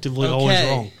objectively always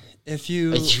wrong. If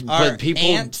you But are people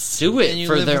ants do it and you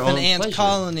for live their within own ant pleasure.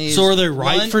 colonies, So are they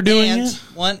right one for doing ant, it?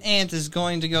 One ant is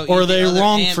going to go Or eat are they the other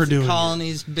wrong ant for doing it?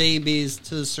 colonies' babies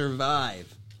to survive.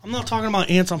 I'm not talking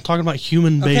about ants. I'm talking about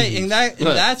human babies. Okay, and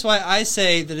that's why I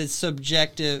say that it's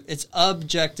subjective. It's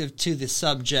objective to the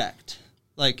subject.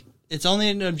 Like, it's only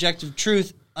an objective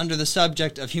truth under the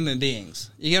subject of human beings.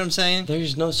 You get what I'm saying?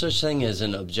 There's no such thing as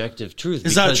an objective truth.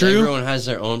 Is that because true? Everyone has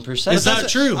their own perception. Is that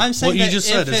true? I'm saying What you that just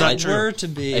said, if is that it true? were to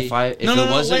be, If it No,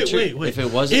 wasn't true, wait. if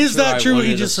it wasn't Is true, that I true what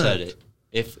you wouldn't have just said said? it.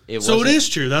 If it So it wasn't- is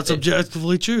true. That's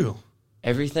objectively true.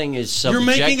 Everything is You're subjectively.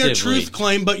 making a truth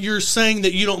claim, but you're saying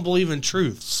that you don't believe in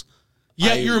truths.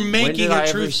 Yet you're when making did a I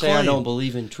ever truth say claim. I don't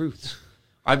believe in truth.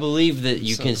 I believe that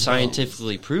you So can dumb.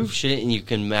 scientifically prove shit and you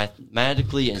can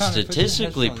mathematically and Connor, put your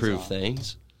statistically headphones prove on.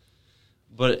 things.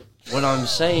 But what I'm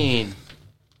saying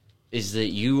is that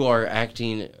you are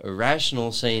acting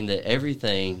irrational, saying that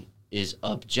everything is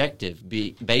objective,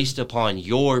 based upon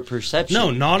your perception. No,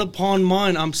 not upon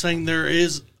mine. I'm saying there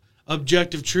is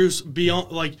objective truths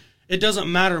beyond, like, it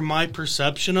doesn't matter my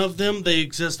perception of them. They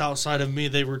exist outside of me.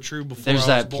 They were true before There's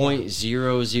I was that born.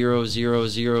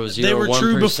 .0000001%. They were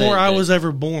true before I was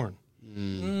ever born.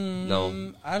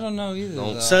 No. I don't know either.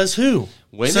 No. Though. Says who?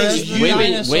 Women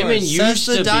used Says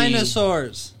to the be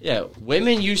dinosaurs. Yeah,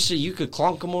 women used to, you could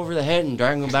clonk them over the head and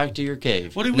drag them back to your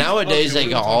cave. okay, Nowadays, they what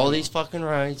got are we all talking these fucking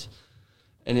rights,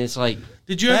 and it's like,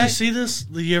 Did you ever see this?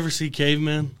 Did you ever see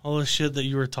cavemen? All this shit that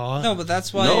you were taught? No, but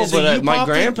that's why. No, but you my popped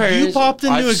grandparents. you popped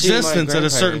into I've seen my existence at a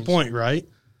certain grandparents. point, right?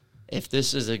 If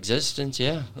this is existence,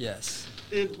 yeah. Yes.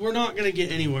 We're not going to get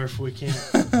anywhere if we can't.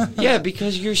 Yeah,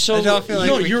 because you're so. I don't feel like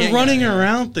No, we you're can't running get anywhere.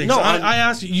 around things. No, I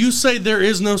asked you. You say there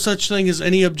is no such thing as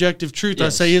any objective truth. I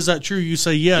Yes. say, is that true? You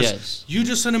say yes. Yes. You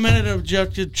just said a minute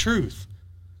objective truth.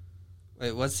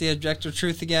 Wait, what's the objective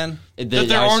truth again? That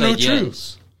there are no yes.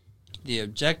 truths. The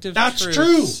objective That's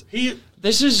truths. true.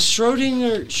 This is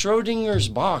Schrodinger's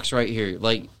box right here.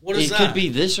 Like, What is it that? could be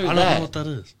this or I don't that. know what that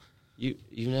is. You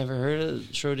never heard of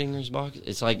Schrodinger's box?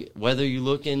 It's like whether you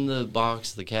look in the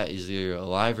box, the cat is either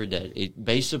alive or dead. It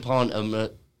based upon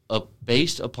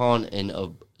based upon an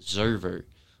observer.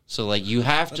 So like you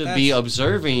have But to that's- be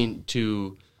observing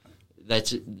to.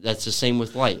 That's the same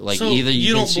with light. Like So either you you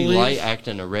can don't see believe- light act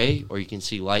in a ray, or you can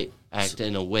see light act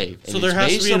in a wave. So there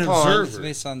has to be an It's observer.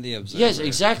 based on the observer. Yes,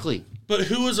 exactly. But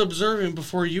who was observing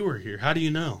before you were here? How do you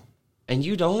know? And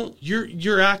you don't.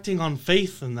 You're acting on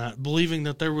faith in that, believing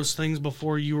that there was things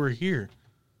before you were here.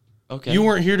 Okay. You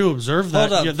weren't here to observe that.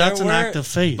 Hold up, Yeah, that's there an were- act of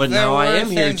faith. But There now I were am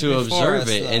here things to before observe us,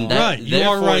 it, though. and that right, you are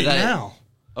therefore right that- now.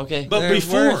 Okay. But There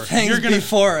before, were things you're gonna.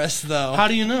 before us, though. How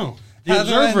do you know? How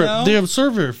do I know? The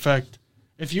observer effect.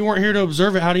 If you weren't here to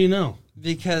observe it, how do you know?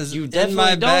 Because You in definitely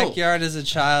my don't. backyard as a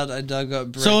child, I dug up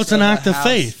bricks. So it's an of a act of house.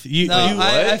 faith. I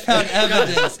What? found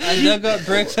evidence. I dug up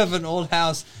bricks of an old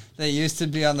house that used to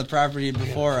be on the property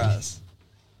before us.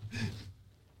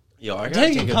 Yo, I gotta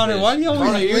Dang take it, a Connor, piss. why do you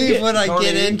always Connor, you're leave getting- when I Connor,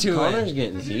 get you- into Connor's it?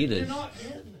 getting heated.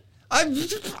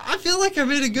 I feel like I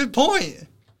made a good point.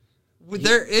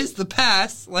 There is the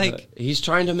past. Like, He's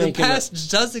trying to the make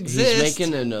past does exist. He's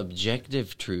making an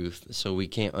objective truth, so we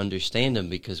can't understand him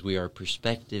because we are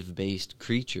perspective-based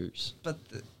creatures.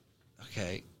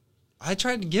 Okay. I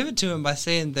tried to give it to him by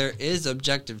saying there is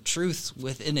objective truths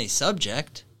within a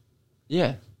subject.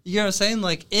 Yeah, You know what I'm saying?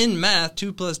 Like, in math,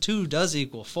 2 plus 2 does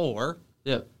equal 4.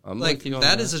 yeah. I'm Like, with you on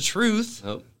that is a truth.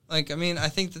 Oh, Like, I mean, I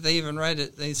think that they even write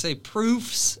it, they say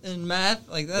proofs in math.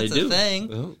 Like, that's they do. a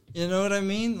thing. Oh, You know what I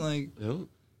mean? Like, oh.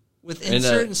 within And,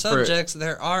 certain for- subjects,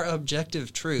 there are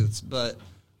objective truths, but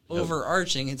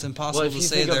overarching, it's impossible Well, if to you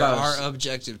say think there about are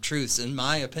objective truths, in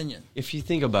my opinion. If you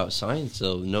think about science,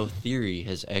 though, no theory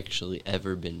has actually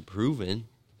ever been proven.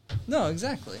 No,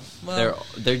 exactly. Well,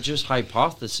 They're just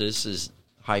hypotheses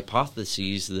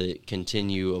that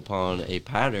continue upon a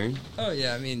pattern. oh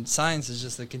yeah, I mean, science is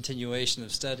just a continuation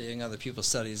of studying other people's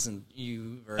studies, and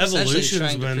you are essentially Evolution's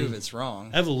trying to been- prove it's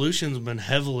wrong. Evolution's been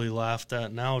heavily laughed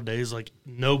at nowadays. Like,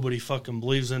 nobody fucking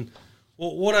believes in.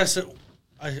 Well, what I said,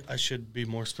 I should be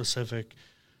more specific.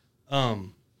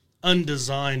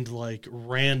 Undesigned, like,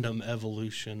 random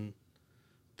evolution.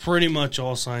 Pretty much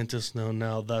all scientists know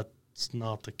now that's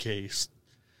not the case.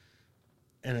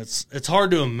 And it's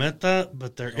hard to admit that,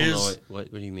 but there I don't know is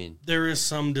what do you mean? there is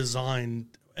some design.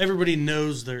 Everybody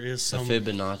knows there is A some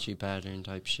Fibonacci pattern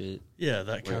type shit. yeah,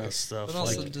 that kind Right. of stuff. But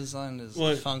also, like, design is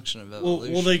well, a function of well,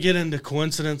 evolution. well, they get into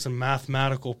coincidence and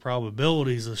mathematical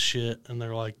probabilities of shit, and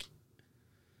they're like,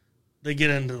 they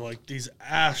get into like these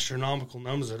astronomical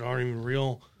numbers that aren't even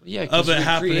real. Yeah, 'cause Of it we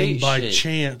happening create by shit.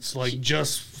 chance, like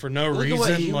just for no Look at what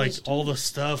reason, like humans do. all the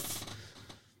stuff.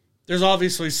 There's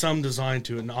obviously some design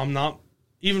to it, and I'm not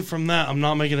even from that. I'm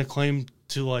not making a claim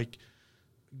to like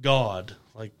God,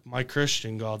 like my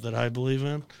Christian God that I believe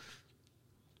in.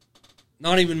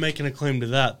 Not even making a claim to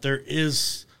that. There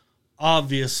is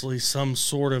obviously some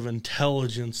sort of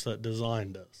intelligence that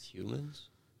designed us. Humans?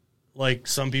 Like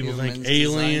some people think Humans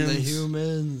designed aliens. the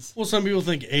humans. Well, some people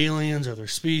think aliens, other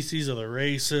species, other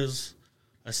races.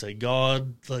 I say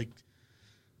God, like,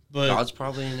 but God's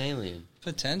probably an alien.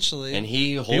 Potentially. And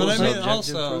he But holds I mean, objective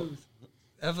also, truth.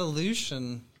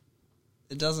 evolution,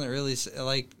 it doesn't really,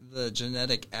 like, the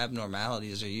genetic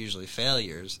abnormalities are usually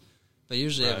failures, but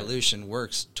usually Right. evolution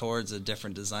works towards a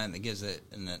different design that gives it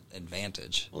an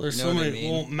advantage. well, there's You know so what many. I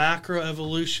mean? Well,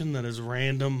 macroevolution that is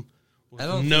random with I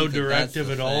don't no think that that's directive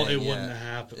the at all. thing, It wouldn't yeah. have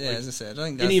happened. Yeah, Like, as I said, I don't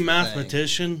think that's any the thing.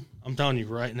 mathematician, I'm telling you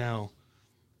right now,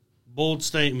 bold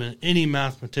statement. Any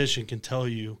mathematician can tell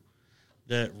you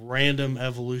that random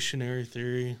evolutionary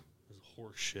theory is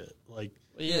horseshit. Like,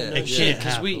 it shit, can't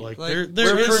 'cause happen. like,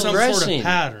 there is some sort of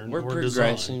pattern. We're or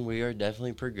progressing. design. We are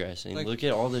definitely progressing. Like, look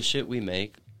at all the shit we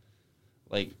make.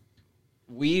 Like,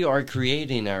 we are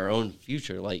creating our own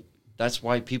future. Like, that's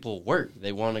why people work.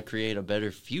 They want to create a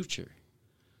better future.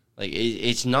 Like,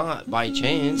 it's not by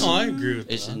chance. No, I agree with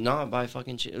that. It's not by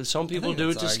fucking chance. Some people do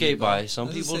it to skate by. Some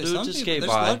people do it to skate by.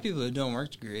 There's a lot of people who don't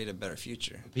work to create a better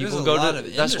future. People go to.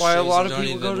 That's why a lot of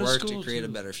people go to work school to create a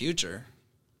better future.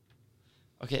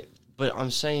 Okay, but I'm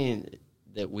saying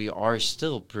that we are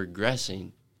still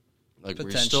progressing. Like,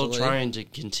 we're still trying to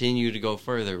continue to go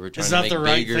further. We're trying to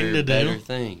make bigger, better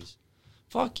things.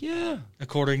 Fuck yeah!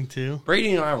 According to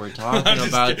Brady and I were talking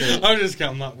about this. I'm just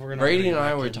kidding. Brady and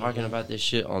I were talking about this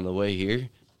shit on the way here,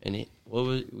 and what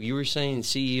was you were saying?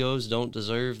 CEOs don't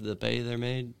deserve the pay they're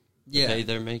made. Yeah, the pay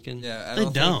they're making. Yeah, I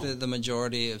don't think that the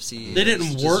majority of CEOs they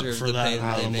didn't work for that.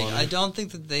 I don't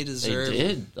think that they deserve. They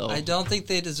did though. I don't think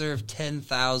they deserve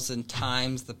 10,000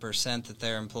 times the percent that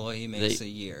their employee makes a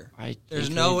year. There's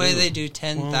no way they do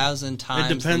 10,000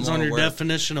 times. It depends on your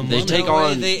definition of money.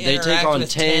 They take on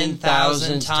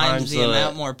 10,000 times the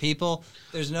amount more people.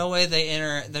 There's no way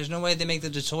There's no way they make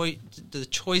the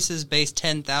choices based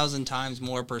 10,000 times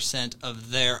more percent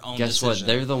of their own. Guess decision. what?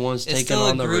 They're the ones it's taking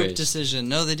on the risk. It's still a group decision.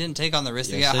 No, they didn't take on the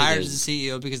risk. They got hired as a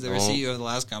CEO because they were CEO of the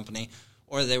last company,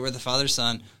 or they were the father's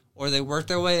son, or they worked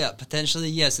their way up. Potentially,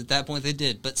 yes, at that point they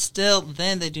did. But still,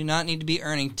 then they do not need to be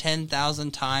earning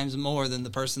 10,000 times more than the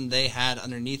person they had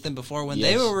underneath them before when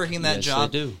they were working that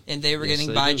job, and they were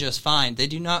getting by just fine. They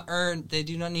do not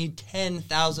need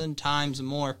 10,000 times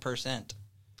more percent.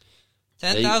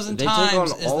 10,000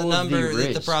 times is the number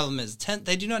that the problem is.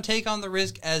 They do not take on the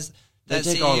risk as that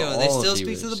CEO. They still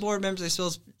speak to the board members. They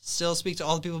still speak to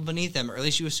all the people beneath them, or at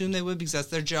least you assume they would because that's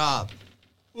their job.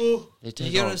 You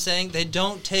get what I'm saying? They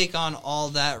don't take on all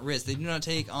that risk. They do not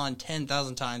take on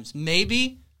 10,000 times.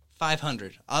 Maybe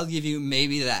 500. I'll give you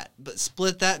maybe that. But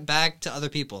split that back to other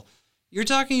people. You're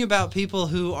talking about people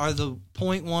who are the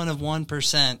 0.1 of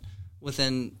 1%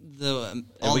 within and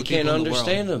we can't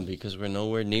understand them because we're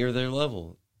nowhere near their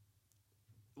level.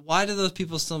 Why do those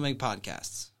people still make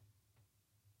podcasts?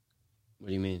 What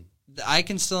do you mean? I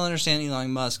can still understand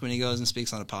Elon Musk when he goes and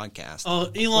speaks on a podcast. Oh,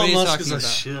 Elon Musk is a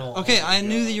shill. Okay, I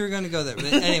knew that you were going to go there.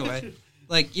 But anyway,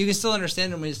 like, you can still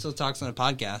understand him when he still talks on a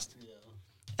podcast. Yeah.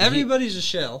 Everybody's a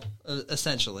shill,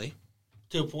 essentially.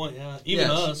 To a point, yeah.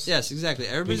 Even us. Yes, exactly.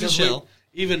 Everybody's a shill.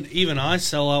 Even I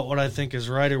sell out what I think is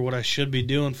right or what I should be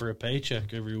doing for a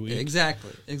paycheck every week.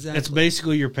 Exactly. It's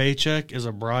basically your paycheck is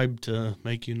a bribe to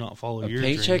make you not follow your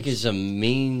dreams. A paycheck is a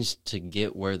means to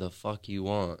get where the fuck you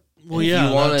want. Well, yeah,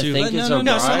 you want to think it's a bribe.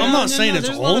 I'm not saying it's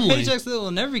only. There's a lot of paychecks that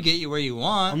will never get you where you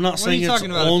want. I'm not saying it's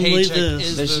only this. What are you talking about? A paycheck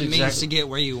is the means to get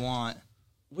where you want.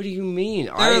 What do you mean?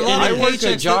 I work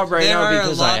a job right now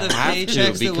because I have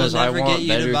to, because I want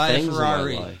better things in my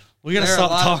life. We gotta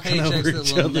stop talking over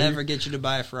each other. Will never get you to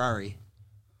buy a Ferrari.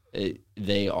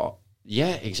 They all,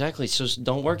 yeah, exactly. So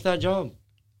don't work that job.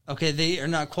 Okay, they are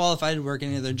not qualified to work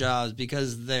any of their jobs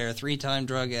because they're 3-time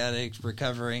drug addicts,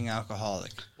 recovering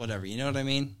alcoholic, whatever. You know what I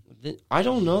mean? I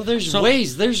don't know. There's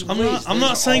ways. There's ways. I'm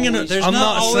not saying there's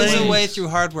not always a way through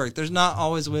hard work. There's not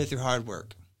always a way through hard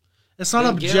work. It's not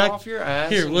objective. Get off your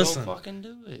ass. Here, and listen. Go fucking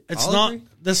do it. It's not.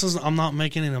 I'm not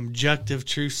making an objective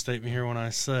truth statement here when I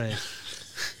say.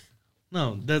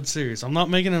 No, dead serious. I'm not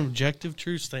making an objective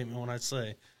truth statement when I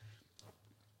say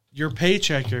your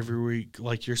paycheck every week,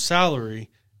 like your salary,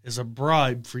 is a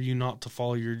bribe for you not to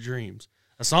follow your dreams.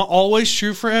 That's not always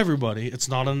true for everybody. It's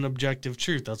not an objective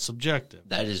truth. That's subjective.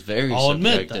 That is very I'll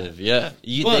subjective. Admit that. Yeah.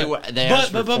 They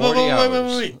asked for 40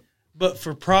 hours. Wait. But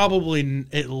for probably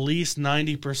at least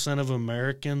 90% of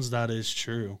Americans, that is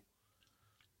true.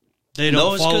 They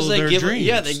don't follow their dreams.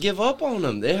 Yeah, they give up on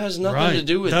them. It has nothing to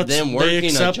do with them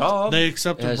working a job. They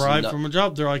accept a bribe from a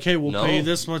job. They're like, hey, we'll pay you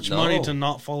this much money to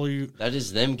not follow you. That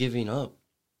is them giving up.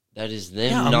 That is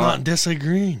them I'm not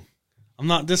disagreeing. And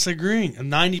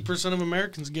 90% of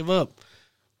Americans give up.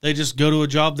 They just go to a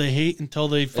job they hate until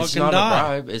they fucking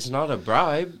die. It's not a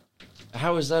bribe.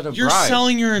 How is that a bribe? You're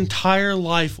selling your entire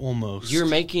life almost. You're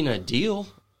making a deal.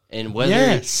 And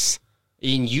whether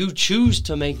and you choose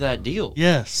to make that deal.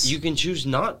 Yes. You can choose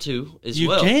not to as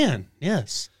well. You can,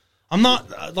 yes. I'm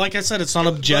not, like I said, it's not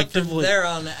objectively. From there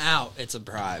on out, it's a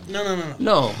bribe.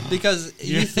 No. Because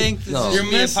you think this is going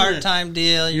to be a part-time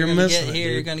deal. You're going to get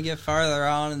here, you're going to get farther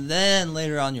on, and then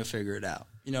later on you'll figure it out.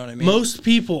 You know what I mean? Most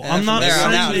people, I'm not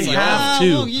saying they have to.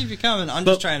 We'll keep you coming. I'm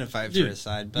just trying to fight for his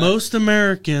side. But most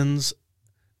Americans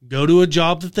go to a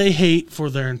job that they hate for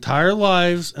their entire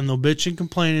lives, and they'll bitch and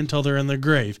complain until they're in their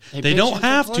grave. They don't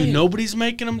have to. Nobody's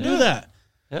making them do that.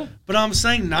 Yeah. But I'm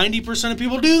saying 90% of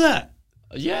people do that.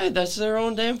 Yeah, that's their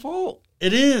own damn fault.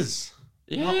 It is.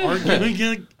 Yeah.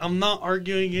 I'm not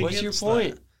arguing against What's your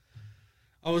point? that.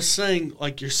 I was saying,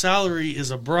 like, your salary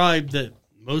is a bribe that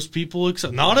most people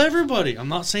accept. Not everybody. I'm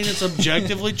not saying it's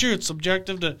objectively true. It's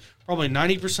subjective to probably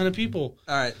 90% of people.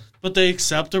 All right. But they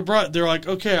accept a bribe. They're like,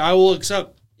 okay, I will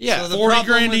accept Yeah, So the 40 problem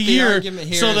grand a with the year argument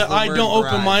here so is that the I word don't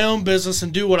open bribe. my own business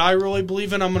and do what I really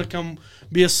believe in. I'm going to come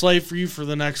be a slave for you for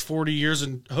the next 40 years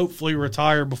and hopefully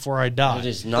retire before I die. That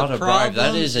is not The a bribe. That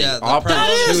problem- is yeah, an the problem-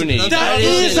 opportunity.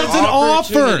 That's an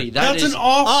offer. opportunity. That's is- an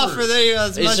offer. Offer, there you go.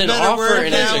 It's It's much an better offer, word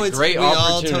and it's now. a great we all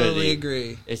opportunity. totally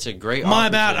agree. It's a great My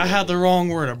opportunity. bad. I had the wrong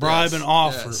word. A bribe Yes, and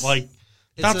offer. yes. Like,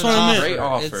 It's that's an what I meant.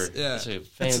 offer. Great offer. Yeah. It's a It's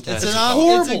fantastic an offer.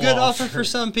 horrible it's a good offer. offer for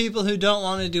some people who don't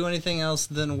want to do anything else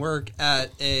than work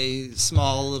at a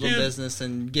small little Dude. business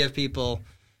and give people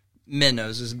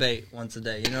minnows as bait once a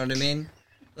day. You know what I mean?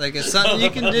 Like it's something you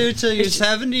can do till you're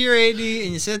 70 or 80,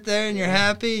 and you sit there and you're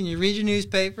happy and you read your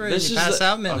newspaper and you pass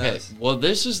out minnows. Okay, well,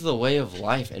 this is the way of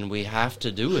life, and we have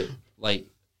to do it. Like,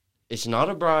 it's not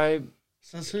a bribe.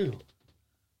 Says who?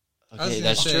 I was Okay, gonna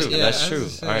that's say, true. yeah, That's I was true. gonna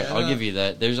say, All right, I I'll don't- give you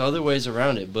that. There's other ways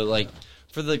around it, but like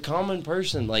for the common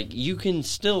person, like you can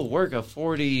still work a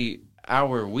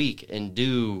 40-hour week and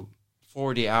do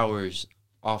 40 hours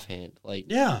offhand. Like,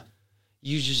 Yeah.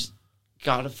 you just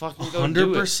gotta fucking go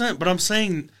do it. 100%. But I'm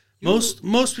saying most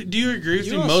do you agree with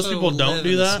You me? Most also people don't live do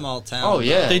in a that. small town. Oh,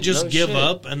 yeah. They just no give shit.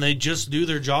 up and they just do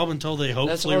their job until they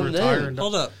hopefully on retire. them. And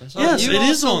Hold up. Yes, you it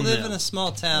is also on live them. in a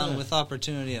small town Yeah. with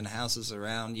opportunity and houses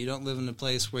around. You don't live in a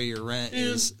place where your rent Dude,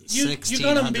 is you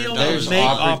gotta be able to There's make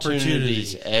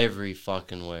opportunities opportunity. every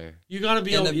fucking where. You got to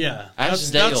be And able, the- yeah. Ask That's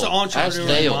the Dale. Ask entrepreneurial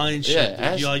Dale. mindset. Yeah, dude.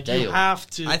 ask You you Dale. have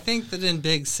to. I think that in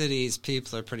big cities,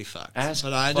 people are pretty fucked. Ask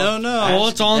but I fuck- don't know. well,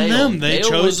 ask it's on Dale. them. They Dale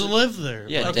chose to went live there.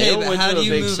 Yeah, Okay, Dale but went how to do a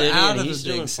you big move city out and of he's a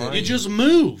big doing city? fine. You just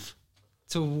move.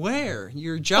 To where?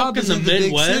 Your job Fuck is in in the the big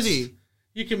Midwest. city.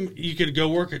 You could go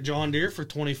work at John Deere for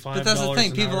 $25. But that's the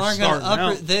thing. an People hour aren't going to starting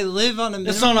up. out. They live on a minimum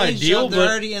It's not wage ideal, job. They're but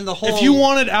already in the whole. if you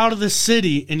wanted out of the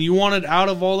city and you wanted out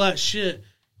of all that shit,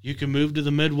 you can move to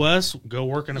the Midwest, go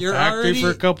work in a You're factory already-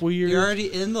 for a couple years, you're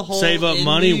already in the hole. save up in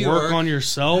money, New work York. on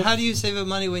yourself. How do you save up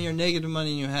money when you're negative money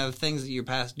and you have things that you're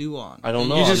past due on? I don't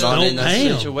know. You I'm just not don't in that pay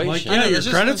 'em. situation. Like, I know, yeah, your that's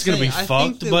just credit's what I'm going to be saying. I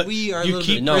think fucked, that but we are you living-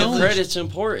 keep No, going. credit's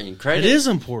important. Credit It is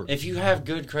important. If you have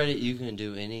good credit, you can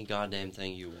do any goddamn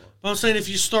thing you want. I'm saying if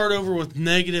you start over with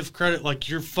negative credit, like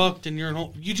you're fucked and you're in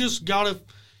home, you just gotta,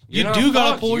 you You're not do gotta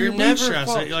fucked. pull You're your never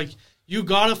bootstraps. fucked. Like you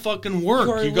gotta fucking work.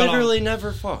 You are gotta literally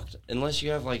never fucked unless you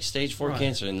have like stage 4 Right.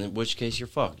 cancer, in which case you're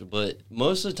fucked. But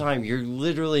most of the time, you're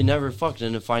literally never fucked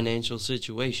in a financial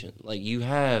situation. Like you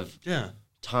have yeah,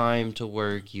 time to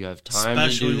work, you have time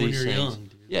especially to do when these you're things. young.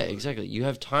 Dude. Yeah, exactly. You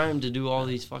have time to do all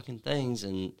these fucking things,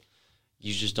 and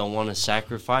you just don't want to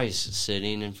sacrifice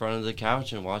sitting in front of the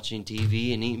couch and watching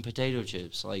TV and eating potato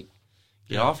chips. Like,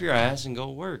 get Yeah. off your ass and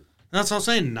go work. That's what I'm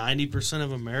saying. 90%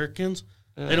 of Americans,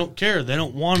 Yeah. they don't care. They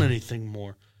don't want anything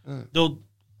more. Yeah. They'll,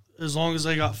 as long as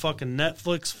they got fucking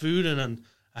Netflix, food, and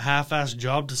a half-assed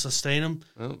job to sustain them,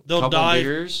 Well, they'll couple die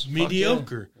beers, fuck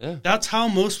mediocre. Yeah. That's how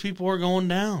most people are going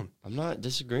down. I'm not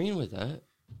disagreeing with that.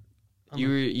 I'm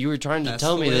You were trying to That's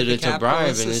tell the me way that the it's a bribe,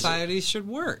 capitalist and society should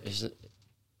work. it's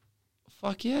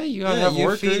fuck yeah, you gotta Yeah, have you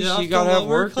workers. feed off You gotta the have lower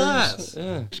workers. class.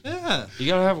 Yeah, Yeah, you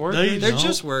gotta have workers. you they're don't.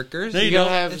 just workers. They You gotta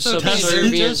don't. have It's okay. They're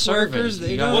subservient just servants. workers.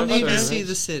 They You gotta don't have need to servants. see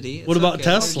the city. It's What about okay.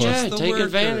 Tesla? They're Yeah, just the take workers.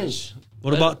 advantage.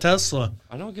 What about Tesla?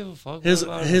 I don't give a fuck. His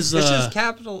What about his It's uh, just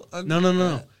capital.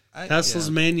 no. I- Tesla's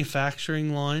yeah.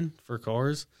 manufacturing line for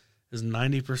cars is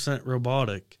 90%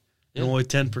 robotic and Yeah. only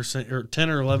 10% or 10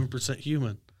 or 11%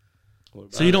 human.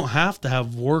 What So you about don't have to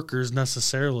have workers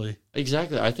necessarily. it?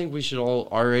 Exactly. I think we should all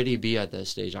already be at that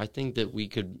stage. I think that we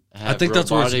could have I think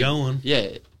that's where it's robotic- going.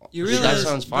 Yeah. You that realize-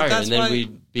 sounds but fire. that's And then why-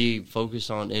 we'd be focused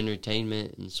on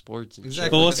entertainment and sports and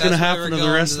Exactly. But what's that's gonna why happen we're to the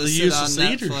going rest of the sit useless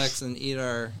on eaters? Netflix and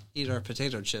eat our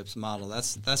potato chips model.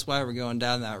 That's why we're going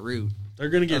down that route. They're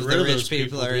going to get Of rid the of rich those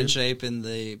people are in dude. shape and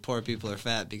the poor people are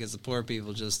fat because the poor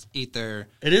people just eat their.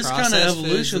 It is kind of processed foods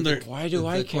evolution. that They're the- Why do that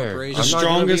I the care? corporations- the I'm not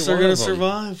gonna be strongest are one going of to them.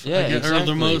 survive. Yeah, Or the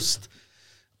exactly. most.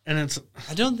 And it's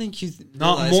I don't think you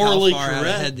Not realize morally how far out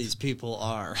correct. ahead these people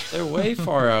are. They're way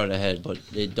far out ahead, but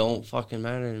it don't fucking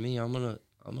matter to me. I'm gonna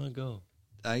go.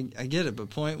 I get it, but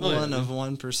point Oh, yeah. one of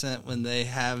 1% when they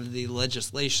have the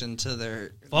legislation to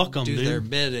their Fuck 'em, do dude. their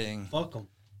bidding. fuck them.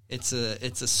 It's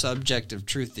a subjective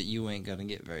truth that you ain't gonna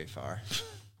get very far.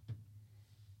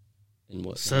 In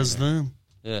what Says manner? them.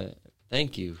 Yeah.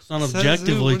 Thank you. It's not Says who?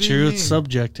 objectively What do you true. mean? It's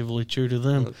subjectively true to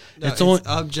them. No, it's only.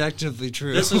 objectively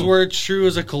true. This is where it's true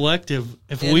as a collective.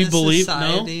 If In we a believe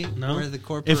society no, where the if we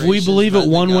corporations believe it run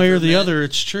the one way or the government, other,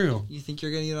 it's true. You think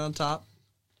you're gonna get on top?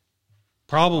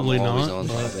 Probably I'm always not. on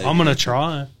But top, baby. I'm gonna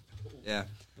try. Yeah.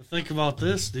 But think about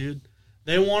this, dude.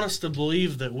 They want us to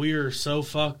believe that we are so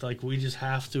fucked, like we just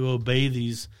have to obey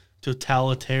these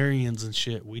totalitarians and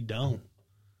shit. We don't.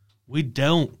 We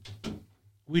don't.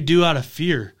 We do out of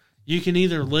fear. You can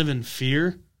either live in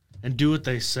fear and do what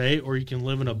they say, or you can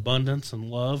live in abundance and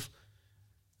love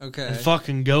Okay. and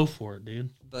fucking go for it,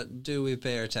 dude. But do we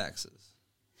pay our taxes?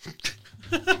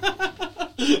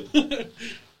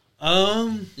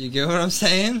 You get what I'm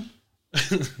saying?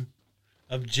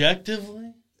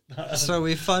 Objectively, So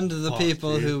we fund the Fuck,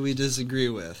 people dude. who we disagree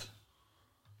with.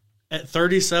 at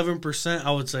 37%,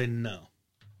 I would say no.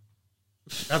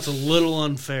 That's a little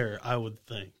unfair, I would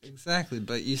think. Exactly,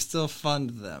 but you still fund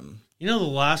them. You know, the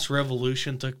last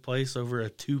revolution took place over a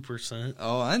 2%.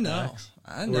 Oh, I know. Tax.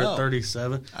 I We're know. at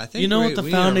 37. I think you know we- what the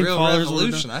we need a founding real fathers were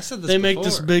revolution. doing? I said this They make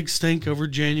this before. big stink over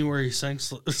January 6th.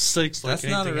 That's like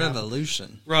not a anything happened.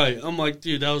 revolution. Right. I'm like,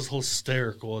 dude, that was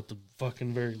hysterical at the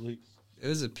fucking very least. It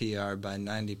was a PR by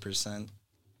 90%.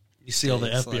 You see all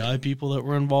the It's FBI like- people that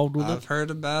were involved with I've it? heard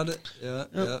about it.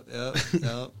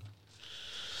 Yep.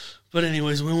 But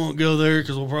anyways, we won't go there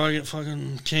because we'll probably get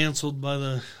fucking canceled by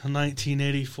the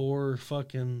 1984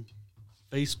 fucking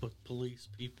Facebook police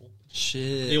people.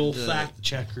 Shit. The old fact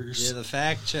checkers. Yeah, the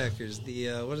fact checkers. The,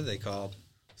 what are they called?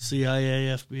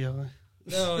 CIA, FBI.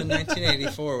 No, in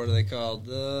 1984, what are they called?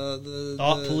 The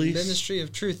Thought police? Ministry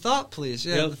of Truth. Thought police.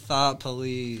 Yeah, Yep. the thought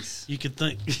police. You could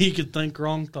think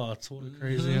wrong thoughts. What a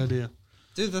crazy idea.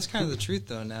 Dude, that's kind of the truth,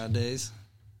 though, nowadays.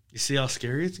 You see how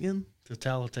scary it's getting?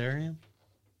 Totalitarian?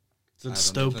 It's a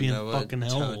I don't even dystopian know what fucking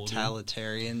hellhole. dude.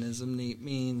 totalitarianism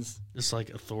means. It's like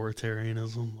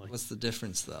authoritarianism, like What's the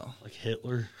difference, though?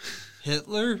 Hitler.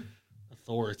 Hitler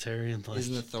Authoritarian. Like, is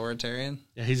an authoritarian.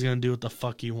 yeah, he's gonna do what the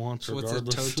fuck he wants, So what's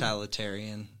regardless. a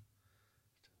totalitarian?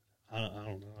 I don't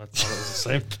know. I thought it was the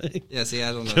same thing. Yeah, see,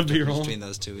 I don't know Could the be difference wrong. between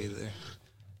those two either.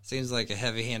 Seems like a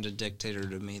heavy-handed dictator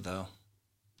to me, though.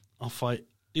 I'll fight,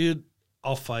 dude.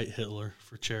 I'll fight Hitler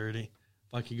for charity.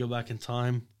 If I could go back in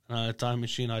time and I had a time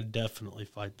machine, I'd definitely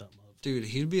fight that motherfucker. Dude,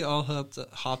 he'd be all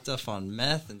hopped up on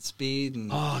meth and speed, and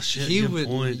Oh shit! he good would.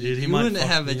 point, dude. He might wouldn't fuck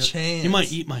have me a up. chance. He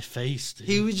might eat my face, dude.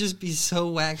 He would just be so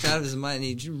whacked out of his mind.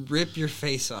 He'd rip your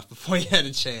face off before you had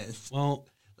a chance. Well,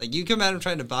 Like you come at him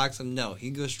trying to box him, no,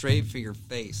 he'd go straight for your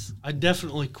face. I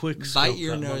definitely quick Bite scope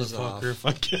your that nose motherfucker off. if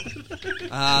I could.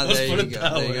 Ah, Let's there put you it go.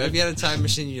 that There you way. go. If you had a time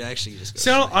machine, you'd actually just go.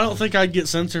 See, I don't think I'd get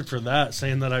censored for that,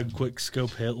 saying that I'd quick scope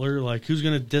Hitler. Like, who's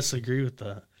going to disagree with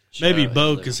that? Shout Maybe out Beau,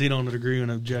 Hitler. because he don't agree on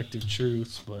objective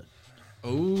truths. But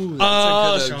Ooh,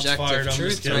 Oh, that's a shots good fired. objective I'm truth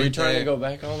just kidding. Are we right trying to there. go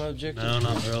back on objective? no,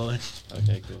 not really.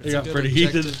 Okay, cool. It got good pretty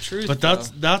heated. objective truth, But though.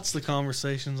 that's the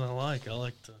conversations I like. I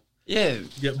like to Yeah.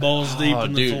 get balls deep Oh,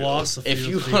 in the dude, philosophy. if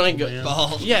you of wanna people, go- man.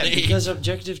 Balls Yeah, deep. because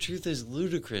objective truth is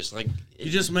ludicrous. Like,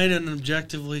 You just made an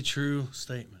objectively true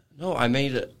statement. no, I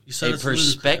made a You said it's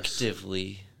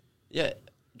perspectively. Yeah,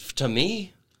 to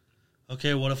me,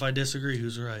 Okay, what if I disagree?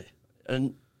 Who's right?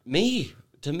 and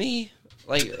to me,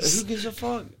 like, who gives a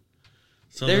fuck?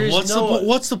 So There then is what's no-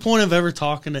 what's the point of ever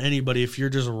talking to anybody if you're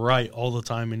just right all the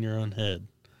time in your own head?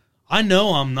 I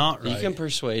know I'm not right. You can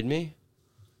persuade me.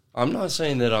 I'm not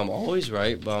saying that I'm always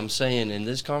right, but I'm saying in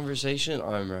this conversation,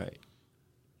 I'm right.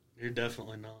 You're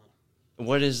definitely not.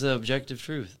 What is the objective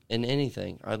truth in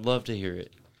anything? I'd love to hear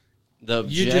it. The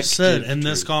You just said objective in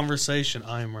this truth. conversation,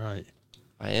 I'm right.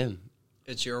 I am.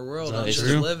 It's your world. Is I'm that just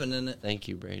true? living in it. Thank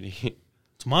you, Brady.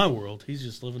 It's my world. He's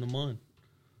just living in mine.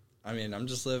 I mean, I'm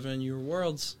just living in your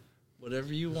worlds.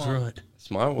 Whatever you That's want. right.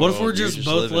 It's my world. What if we're You're just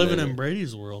both living in it.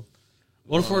 Brady's world?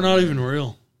 What if we're not even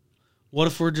real? What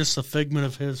if we're just a figment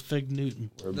of his Fig Newton?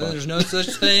 We're a Then bunch, there's no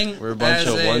such thing. we're a bunch as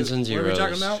of ones and What zeros. are we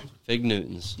talking about? Fig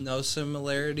Newtons. No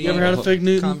similarity. You ever had a Fig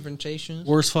Newton? Confrontations.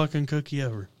 Worst fucking cookie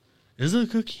ever. Is it a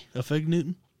cookie? A Fig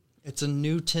Newton? It's a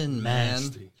Newton, man.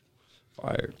 Nasty.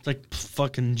 Fired. It's like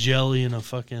fucking jelly and a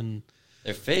fucking...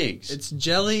 They're figs. It's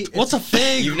jelly. What's it's a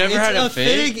fig? You've never It's had a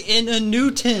fig? in a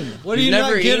Newton. What do You've you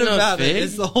never not get eaten a about it? fig?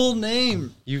 It's the whole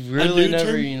name. You've really Newton?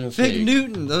 never eaten a Fig fig.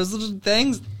 Newton. Those little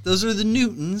things. Those are the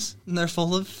Newtons, and they're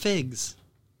full of figs.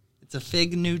 It's a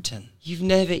Fig Newton. You've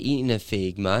never eaten a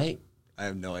fig, mate. I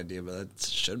have no idea, but that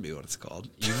should be what it's called.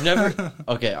 You've never.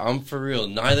 Okay, I'm for real.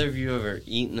 Neither of you ever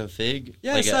eaten a fig.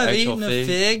 Yes, Like an I've actual eaten a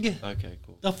fig. Okay,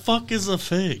 cool. The fuck is a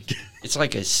fig? It's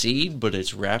like a seed, but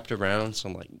it's wrapped around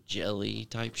some like jelly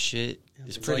type shit.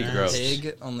 It's pretty like gross. A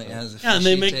pig, only it has a Yeah, and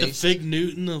they fishy make taste. the Fig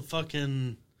Newton the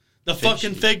fucking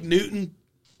Fishy. Fig Newton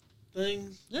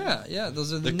things? Yeah.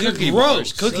 Those are The Newtons. cookie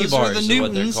bars. Those Cookie are bars the is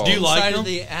what they're Newtons. called. Do you like Inside them? of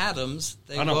the atoms,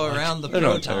 they I don't go like around the They're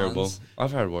protons. not terrible.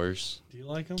 I've had worse. Do you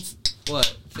like them?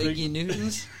 What? Figgy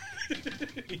Newtons?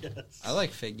 Yes. I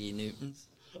like Figgy Newtons.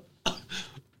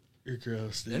 You're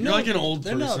gross, dude. They're You're not- like an old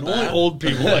they're not person. Only bad. old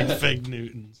people like fig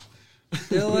Newtons.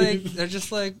 They're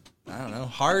just like, I don't know,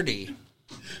 hardy.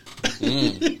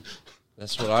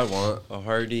 That's what I want. A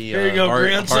hearty. Here you go,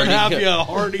 grandson. Have you a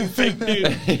hearty fig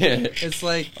Newton? It's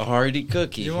like, a hearty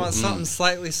cookie. you want something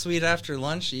slightly sweet after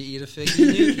lunch, you eat a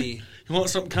Figgy Newty. You want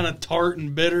something kind of tart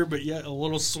and bitter, but yet a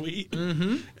little sweet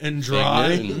Mm-hmm. and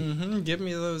dry. Newton. Give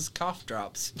me those cough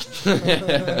drops.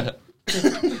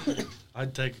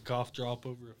 I'd take a cough drop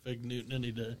over a fig Newton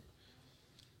any day.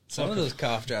 Some of those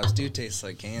cough drops do taste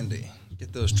like candy.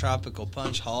 Get those tropical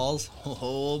punch halls.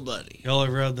 Oh, buddy. Y'all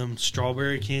ever had them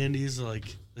strawberry candies,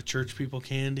 like the church people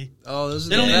candy? Oh, those are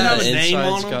They don't the even have best. a name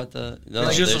inside's on 'em? got the, no,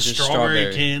 It's they're just a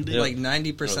strawberry candy. Yep. Like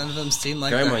 90% of them seem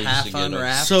like Grandma they're used to half get 'em.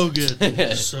 unwrapped. So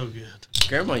good. So good.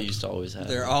 Grandma used to always have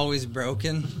They're them. always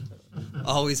broken,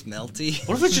 always melty.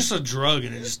 What if it's just a drug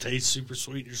and it just tastes super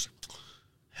sweet? You're just like,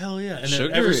 hell yeah. And then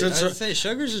Sugar ever is- since I'd say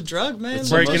sugar's a drug, man. It's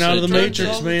breaking mostly out of the drugs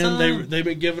Matrix, all the man, time. they've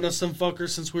been giving us some fuckers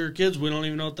since we were kids. We don't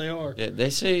even know what they are. Yeah, they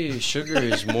say sugar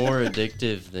is more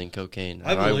addictive than cocaine.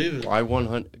 I believe it. I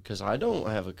 100 because I don't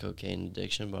have a cocaine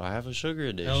addiction, but I have a sugar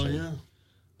addiction. Hell yeah.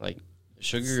 Like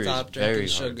sugar Stop is drinking very hard.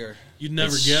 sugar. You'd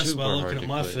never It's guess super by hard looking to at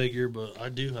my quit. figure, but I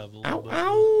do have a little Ow! bit.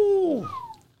 Ow!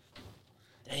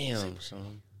 Damn,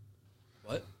 son.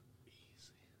 What?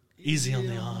 Easy on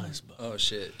the eyes, but Oh,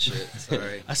 shit.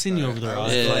 Sorry. I seen you over there. I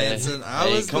was Yeah. glancing. I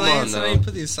Hey, was come on glancing. I now. need to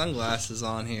put these sunglasses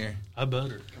on here. I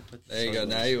better. There you go.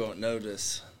 Now you won't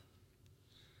notice.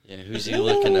 Yeah, who's he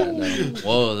looking at now?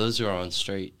 Whoa, those are on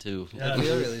straight too. Yeah, I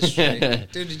feel really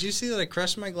straight. Dude, did you see that I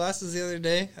crushed my glasses the other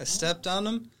day? I stepped on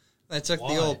them. I took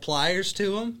Why? the old pliers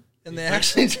to them, and they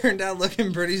actually turned out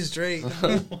looking pretty straight.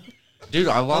 Dude,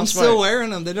 I I'm lost still my. wearing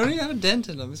them. They don't even have a dent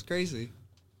in them. It's crazy.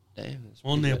 Damn, that's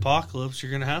Well, in the pretty apocalypse,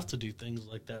 you're gonna have to do things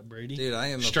like that, Brady. Dude, I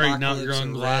am Straighten out your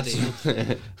own apocalypse glasses.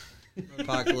 ready. good.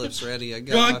 Apocalypse ready. I You're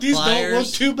got my like, these don't look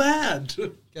pliers. too bad.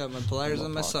 Got my pliers I'm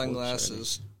and my apocalypse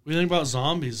sunglasses. What do you think about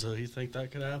zombies, though? You think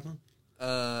that could happen?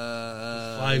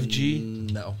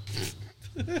 5G? No.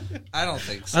 I don't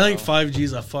think so. I think 5G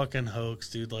is a fucking hoax,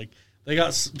 dude. Like, they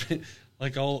got,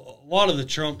 like, a lot of the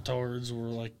Trump tards were,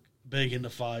 like, big into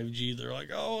 5G. They're like,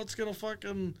 oh, it's gonna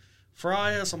fucking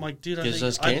fry us. I'm like, dude, I Gives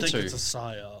us think cancer. it's a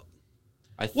psyop.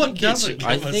 I What think doesn't it's.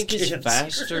 I give us think it's cancer?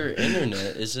 faster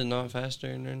internet. Is it not faster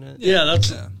internet? Yeah, that's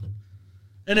Yeah.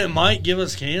 and it might give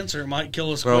us cancer. It might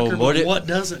kill us Bro, quicker. what But if- what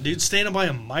doesn't, dude? Standing by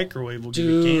a microwave will give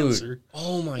you Dude. cancer.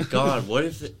 Oh my God! What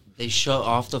if they shut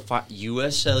off the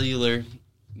U.S. Cellular,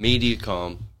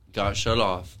 Mediacom got shut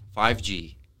off,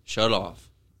 5G shut off,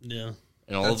 Yeah.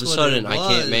 and all That's of a what sudden it I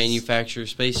can't was. manufacture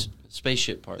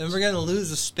spaceship parts. Then we're gonna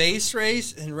lose a space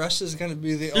race, and Russia's gonna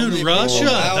be the Dude, only Russia,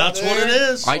 people out that's what there. it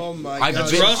is. Oh my God.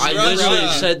 That's Russia, I literally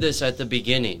Russia. said this at the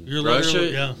beginning. You're Russia,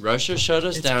 literally- yeah. Russia shut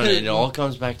us It's down, and it Putin. all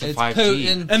comes back to It's 5G.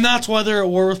 Putin. And that's why they're at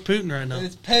war with Putin right now.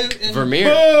 It's Putin. Vermeer.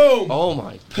 Boom! Oh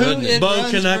my Putin goodness! Bo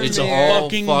runs connected It's to Vermeer. all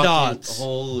fucking fucking dots.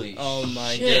 Holy Oh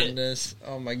my shit. goodness.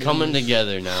 Oh my goodness. Coming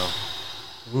together now.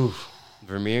 Oof.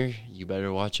 Vermeer, you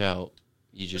better watch out.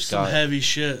 You There's just some got heavy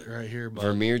shit right here, bud.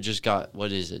 Vermeer just got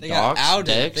what is it? They got Doxed?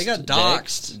 outed. Dexed? They got Dexed?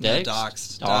 doxed. Not Dexed?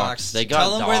 doxed. Doxed. They got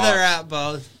Tell them where they're doxed. at,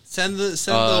 Bo. Send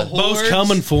the Bo's hordes.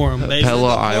 coming for him, baby.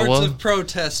 Pella, Send the hordes Iowa. of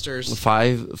protesters.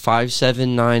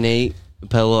 5798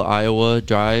 Pella, Iowa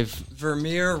Drive.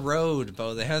 Vermeer Road,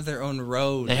 Bo. They have their own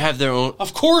road. They have their own.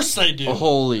 Of course they do.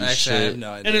 Holy Actually, I shit! have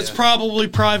no idea. And it's probably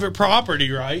private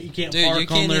property, right? You can't Dude, park you on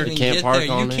can't there. even Can't get park there.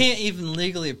 You on it. can't even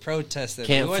legally protest there.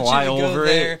 Can't We want fly you to go over it.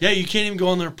 there Yeah, you can't even go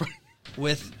on there.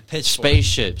 with pitchforks.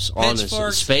 Spaceships, honestly,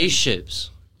 Pitchforks. spaceships,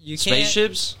 You can't.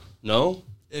 spaceships. No,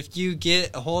 If you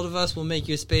get a hold of us, we'll make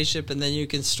you a spaceship, and then you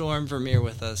can storm Vermeer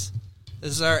with us.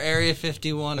 This is our Area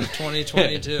 51 of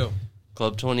 2022.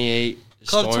 Club 28.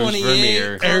 Club Storms 28.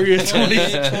 Vermeer. Area 20.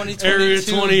 2022 Area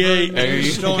 28. Vermeer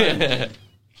Area- storm.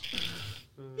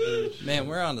 Man,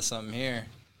 we're onto something here.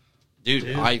 Dude,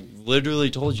 Dude. I literally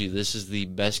told you this is the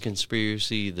best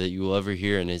conspiracy that you will ever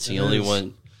hear, and it's the It only is.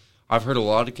 one. I've heard a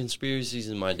lot of conspiracies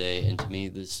in my day, and to me,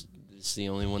 this is the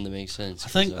only one that makes sense. I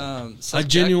think- 'cause, I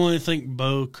genuinely think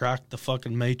Bo cracked the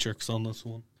fucking Matrix on this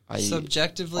one.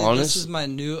 Subjectively, honest- this is my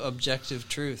new objective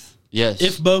truth. yes.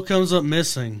 If Bo comes up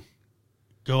missing,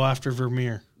 go after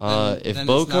Vermeer. If Then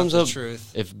Beau it's not comes the up,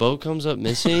 truth. if Beau comes up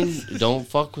missing, don't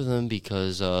fuck with him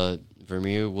because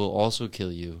Vermeer will also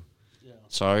kill you. Yeah.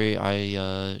 Sorry,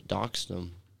 I doxed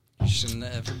him. You shouldn't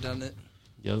have ever done it.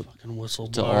 Yep. Fucking whistle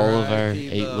To blower. all of our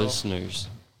R.I.P. 8 Beau. listeners.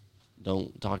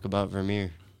 Don't talk about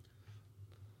Vermeer.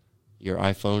 Your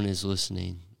iPhone is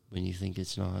listening when you think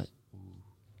it's not.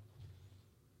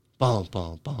 Bum,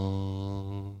 bum,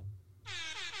 bum.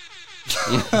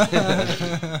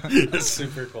 It's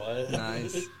super quiet.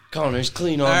 Nice. Connor's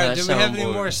clean on All right, that do we have any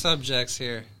soundboard. more subjects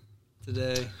here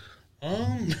today?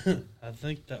 I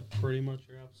think that pretty much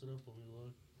wraps it up when we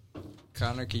look.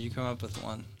 Connor, can you come up with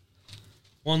one?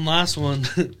 One last one.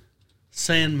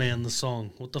 Sandman, the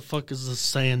song. What the fuck is the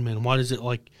Sandman? Why does it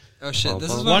like... Oh, shit.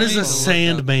 This is Why what does we the need to look up.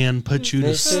 Sandman put you to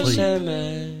Mr. sleep?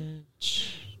 Sandman,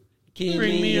 give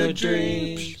Bring me a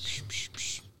dream.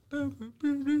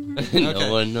 Okay.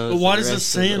 No one knows. But why the does the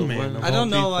rest of the Sandman? world. Of I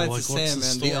don't all know why people, it's a like, what's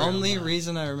Sandman. The story on only that?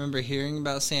 reason I remember hearing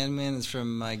about Sandman is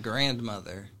from my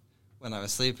grandmother when I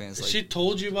was sleeping. It's like, She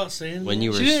told you about Sandman? When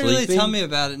you were she didn't sleeping? really tell me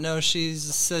about it. No, she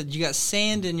said you got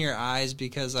sand in your eyes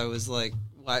because I was like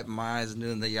wiping my eyes and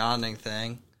doing the yawning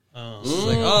thing. Oh. She's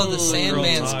like, oh, the Real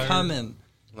Sandman's tired. coming.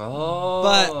 Oh.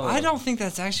 But I don't think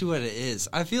that's actually what it is.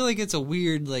 I feel like it's a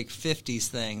weird like 50s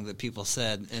thing that people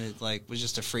said, and it like was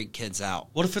just to freak kids out.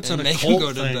 What if it's and an make them occult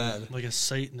go to thing? bed? Like a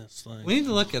Satanist thing? We need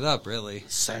to look it up, really.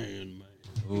 Sandman.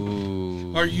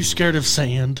 Ooh. Are you scared of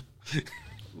sand?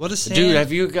 What is sand? Dude,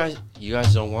 have you guys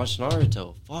don't watch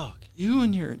Naruto? Fuck. You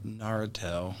and your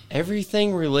Naruto.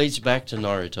 Everything relates back to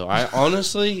Naruto. I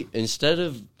honestly, instead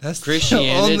of That's Christianity,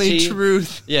 the only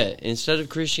truth. yeah, instead of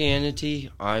Christianity,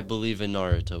 I believe in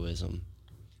Narutoism.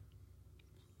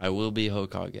 I will be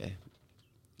Hokage.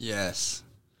 Yes.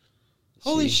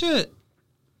 Holy See? shit.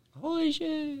 Holy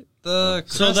shit. The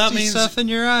crusty So that means- stuff in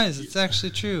your eyes. It's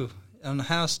actually true. On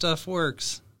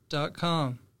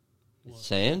howstuffworks.com.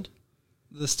 Sand?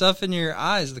 The stuff in your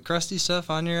eyes, the crusty stuff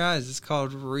on your eyes, it's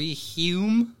called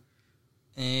rehume.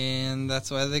 And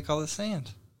that's why they call it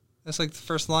sand. That's like the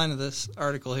first line of this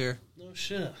article here. No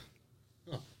shit.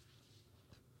 Huh.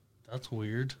 That's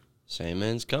weird.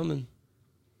 Sandman's coming.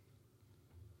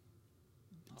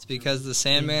 It's because the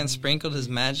Sandman sprinkled his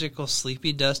magical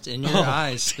sleepy dust in your Oh.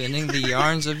 eyes, spinning the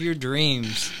yarns of your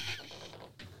dreams.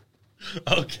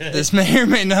 Okay. This may or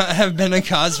may not have been a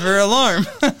cause for alarm.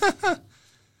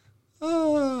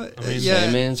 Oh, I mean, yeah.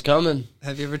 Sandman's coming.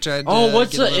 Have you ever tried to Oh,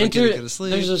 what's get a the little kid to go Enter? to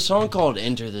sleep? There's a song called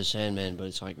Enter the Sandman, but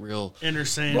it's like real. Enter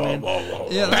Sandman.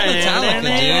 Yeah, that's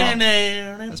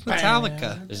Metallica, dude. That's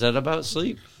Metallica. Is that about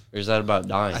sleep? Or is that about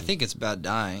dying? I think it's about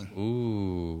dying.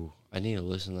 Ooh. I need to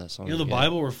listen to that song. You know, the again.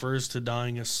 Bible refers to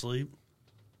dying asleep.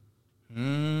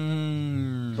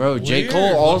 Bro, J. Weird. Cole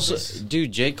What also, is-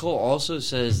 dude. J. Cole also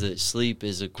says that sleep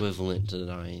is equivalent to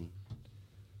dying.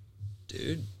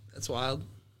 Dude, that's wild.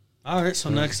 All right, so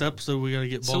next episode we got to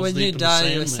get balls So when deep you into die, you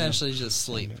Sandman. essentially just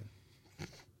sleep.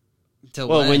 Till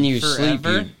Well, when you sleep,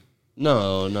 forever?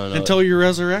 no. Until you're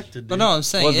resurrected. Dude. But no, I'm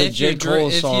saying Well, the if J. you're Cole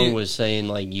if song you, was saying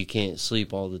like you can't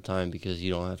sleep all the time because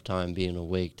you don't have time being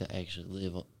awake to actually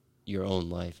live your own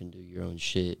life and do your own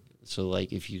shit. So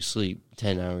like if you sleep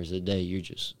 10 hours a day, you're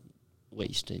just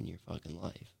wasting your fucking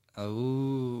life.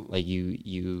 Oh, Like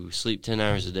you sleep 10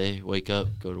 hours a day, wake up,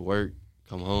 go to work,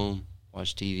 come home,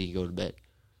 watch TV, go to bed.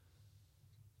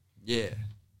 yeah.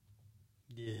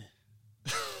 Yeah.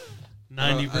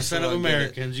 I 90% still of don't get it.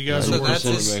 Americans. You guys So are that's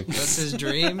worse. his, American. that's his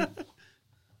dream.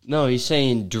 No, he's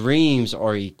saying dreams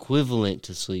are equivalent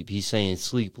to sleep. He's saying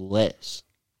sleep less.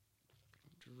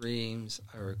 Dreams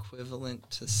are equivalent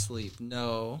to sleep.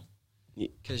 No, Yeah.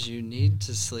 because you need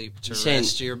to sleep to He's saying-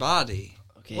 rest your body.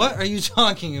 Okay. What are you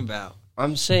talking about?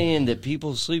 I'm saying that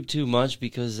people sleep too much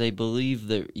because they believe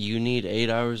that you need 8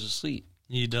 hours of sleep.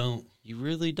 You don't. You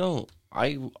really don't.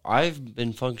 I've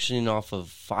been functioning off of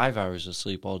 5 hours of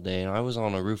sleep all day, and I was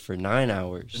on a roof for 9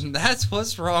 hours, And that's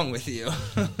what's wrong with you.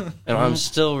 and I'm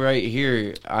still right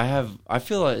here. I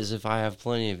feel as if I have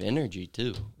plenty of energy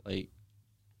too. Like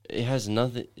it has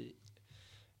nothing.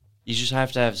 You just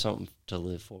have to have something to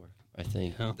live for. I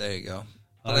think. Yeah. There you go.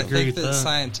 I But I agree think with that that.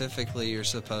 scientifically you're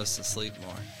supposed to sleep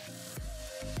more.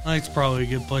 I think it's probably a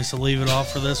good place to leave it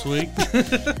off for this week.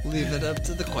 Leave it up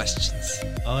to the questions.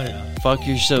 Oh, yeah. Fuck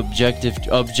your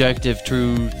objective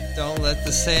truth. Don't let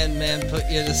the Sandman put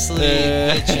you to sleep.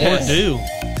 Eh. Or bitches. do.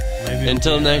 Maybe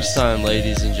Until it'll be next time,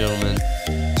 ladies and gentlemen.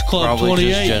 It's Club Probably 28.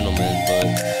 just gentlemen, but.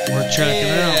 We're checking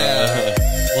Yeah.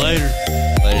 out. Later.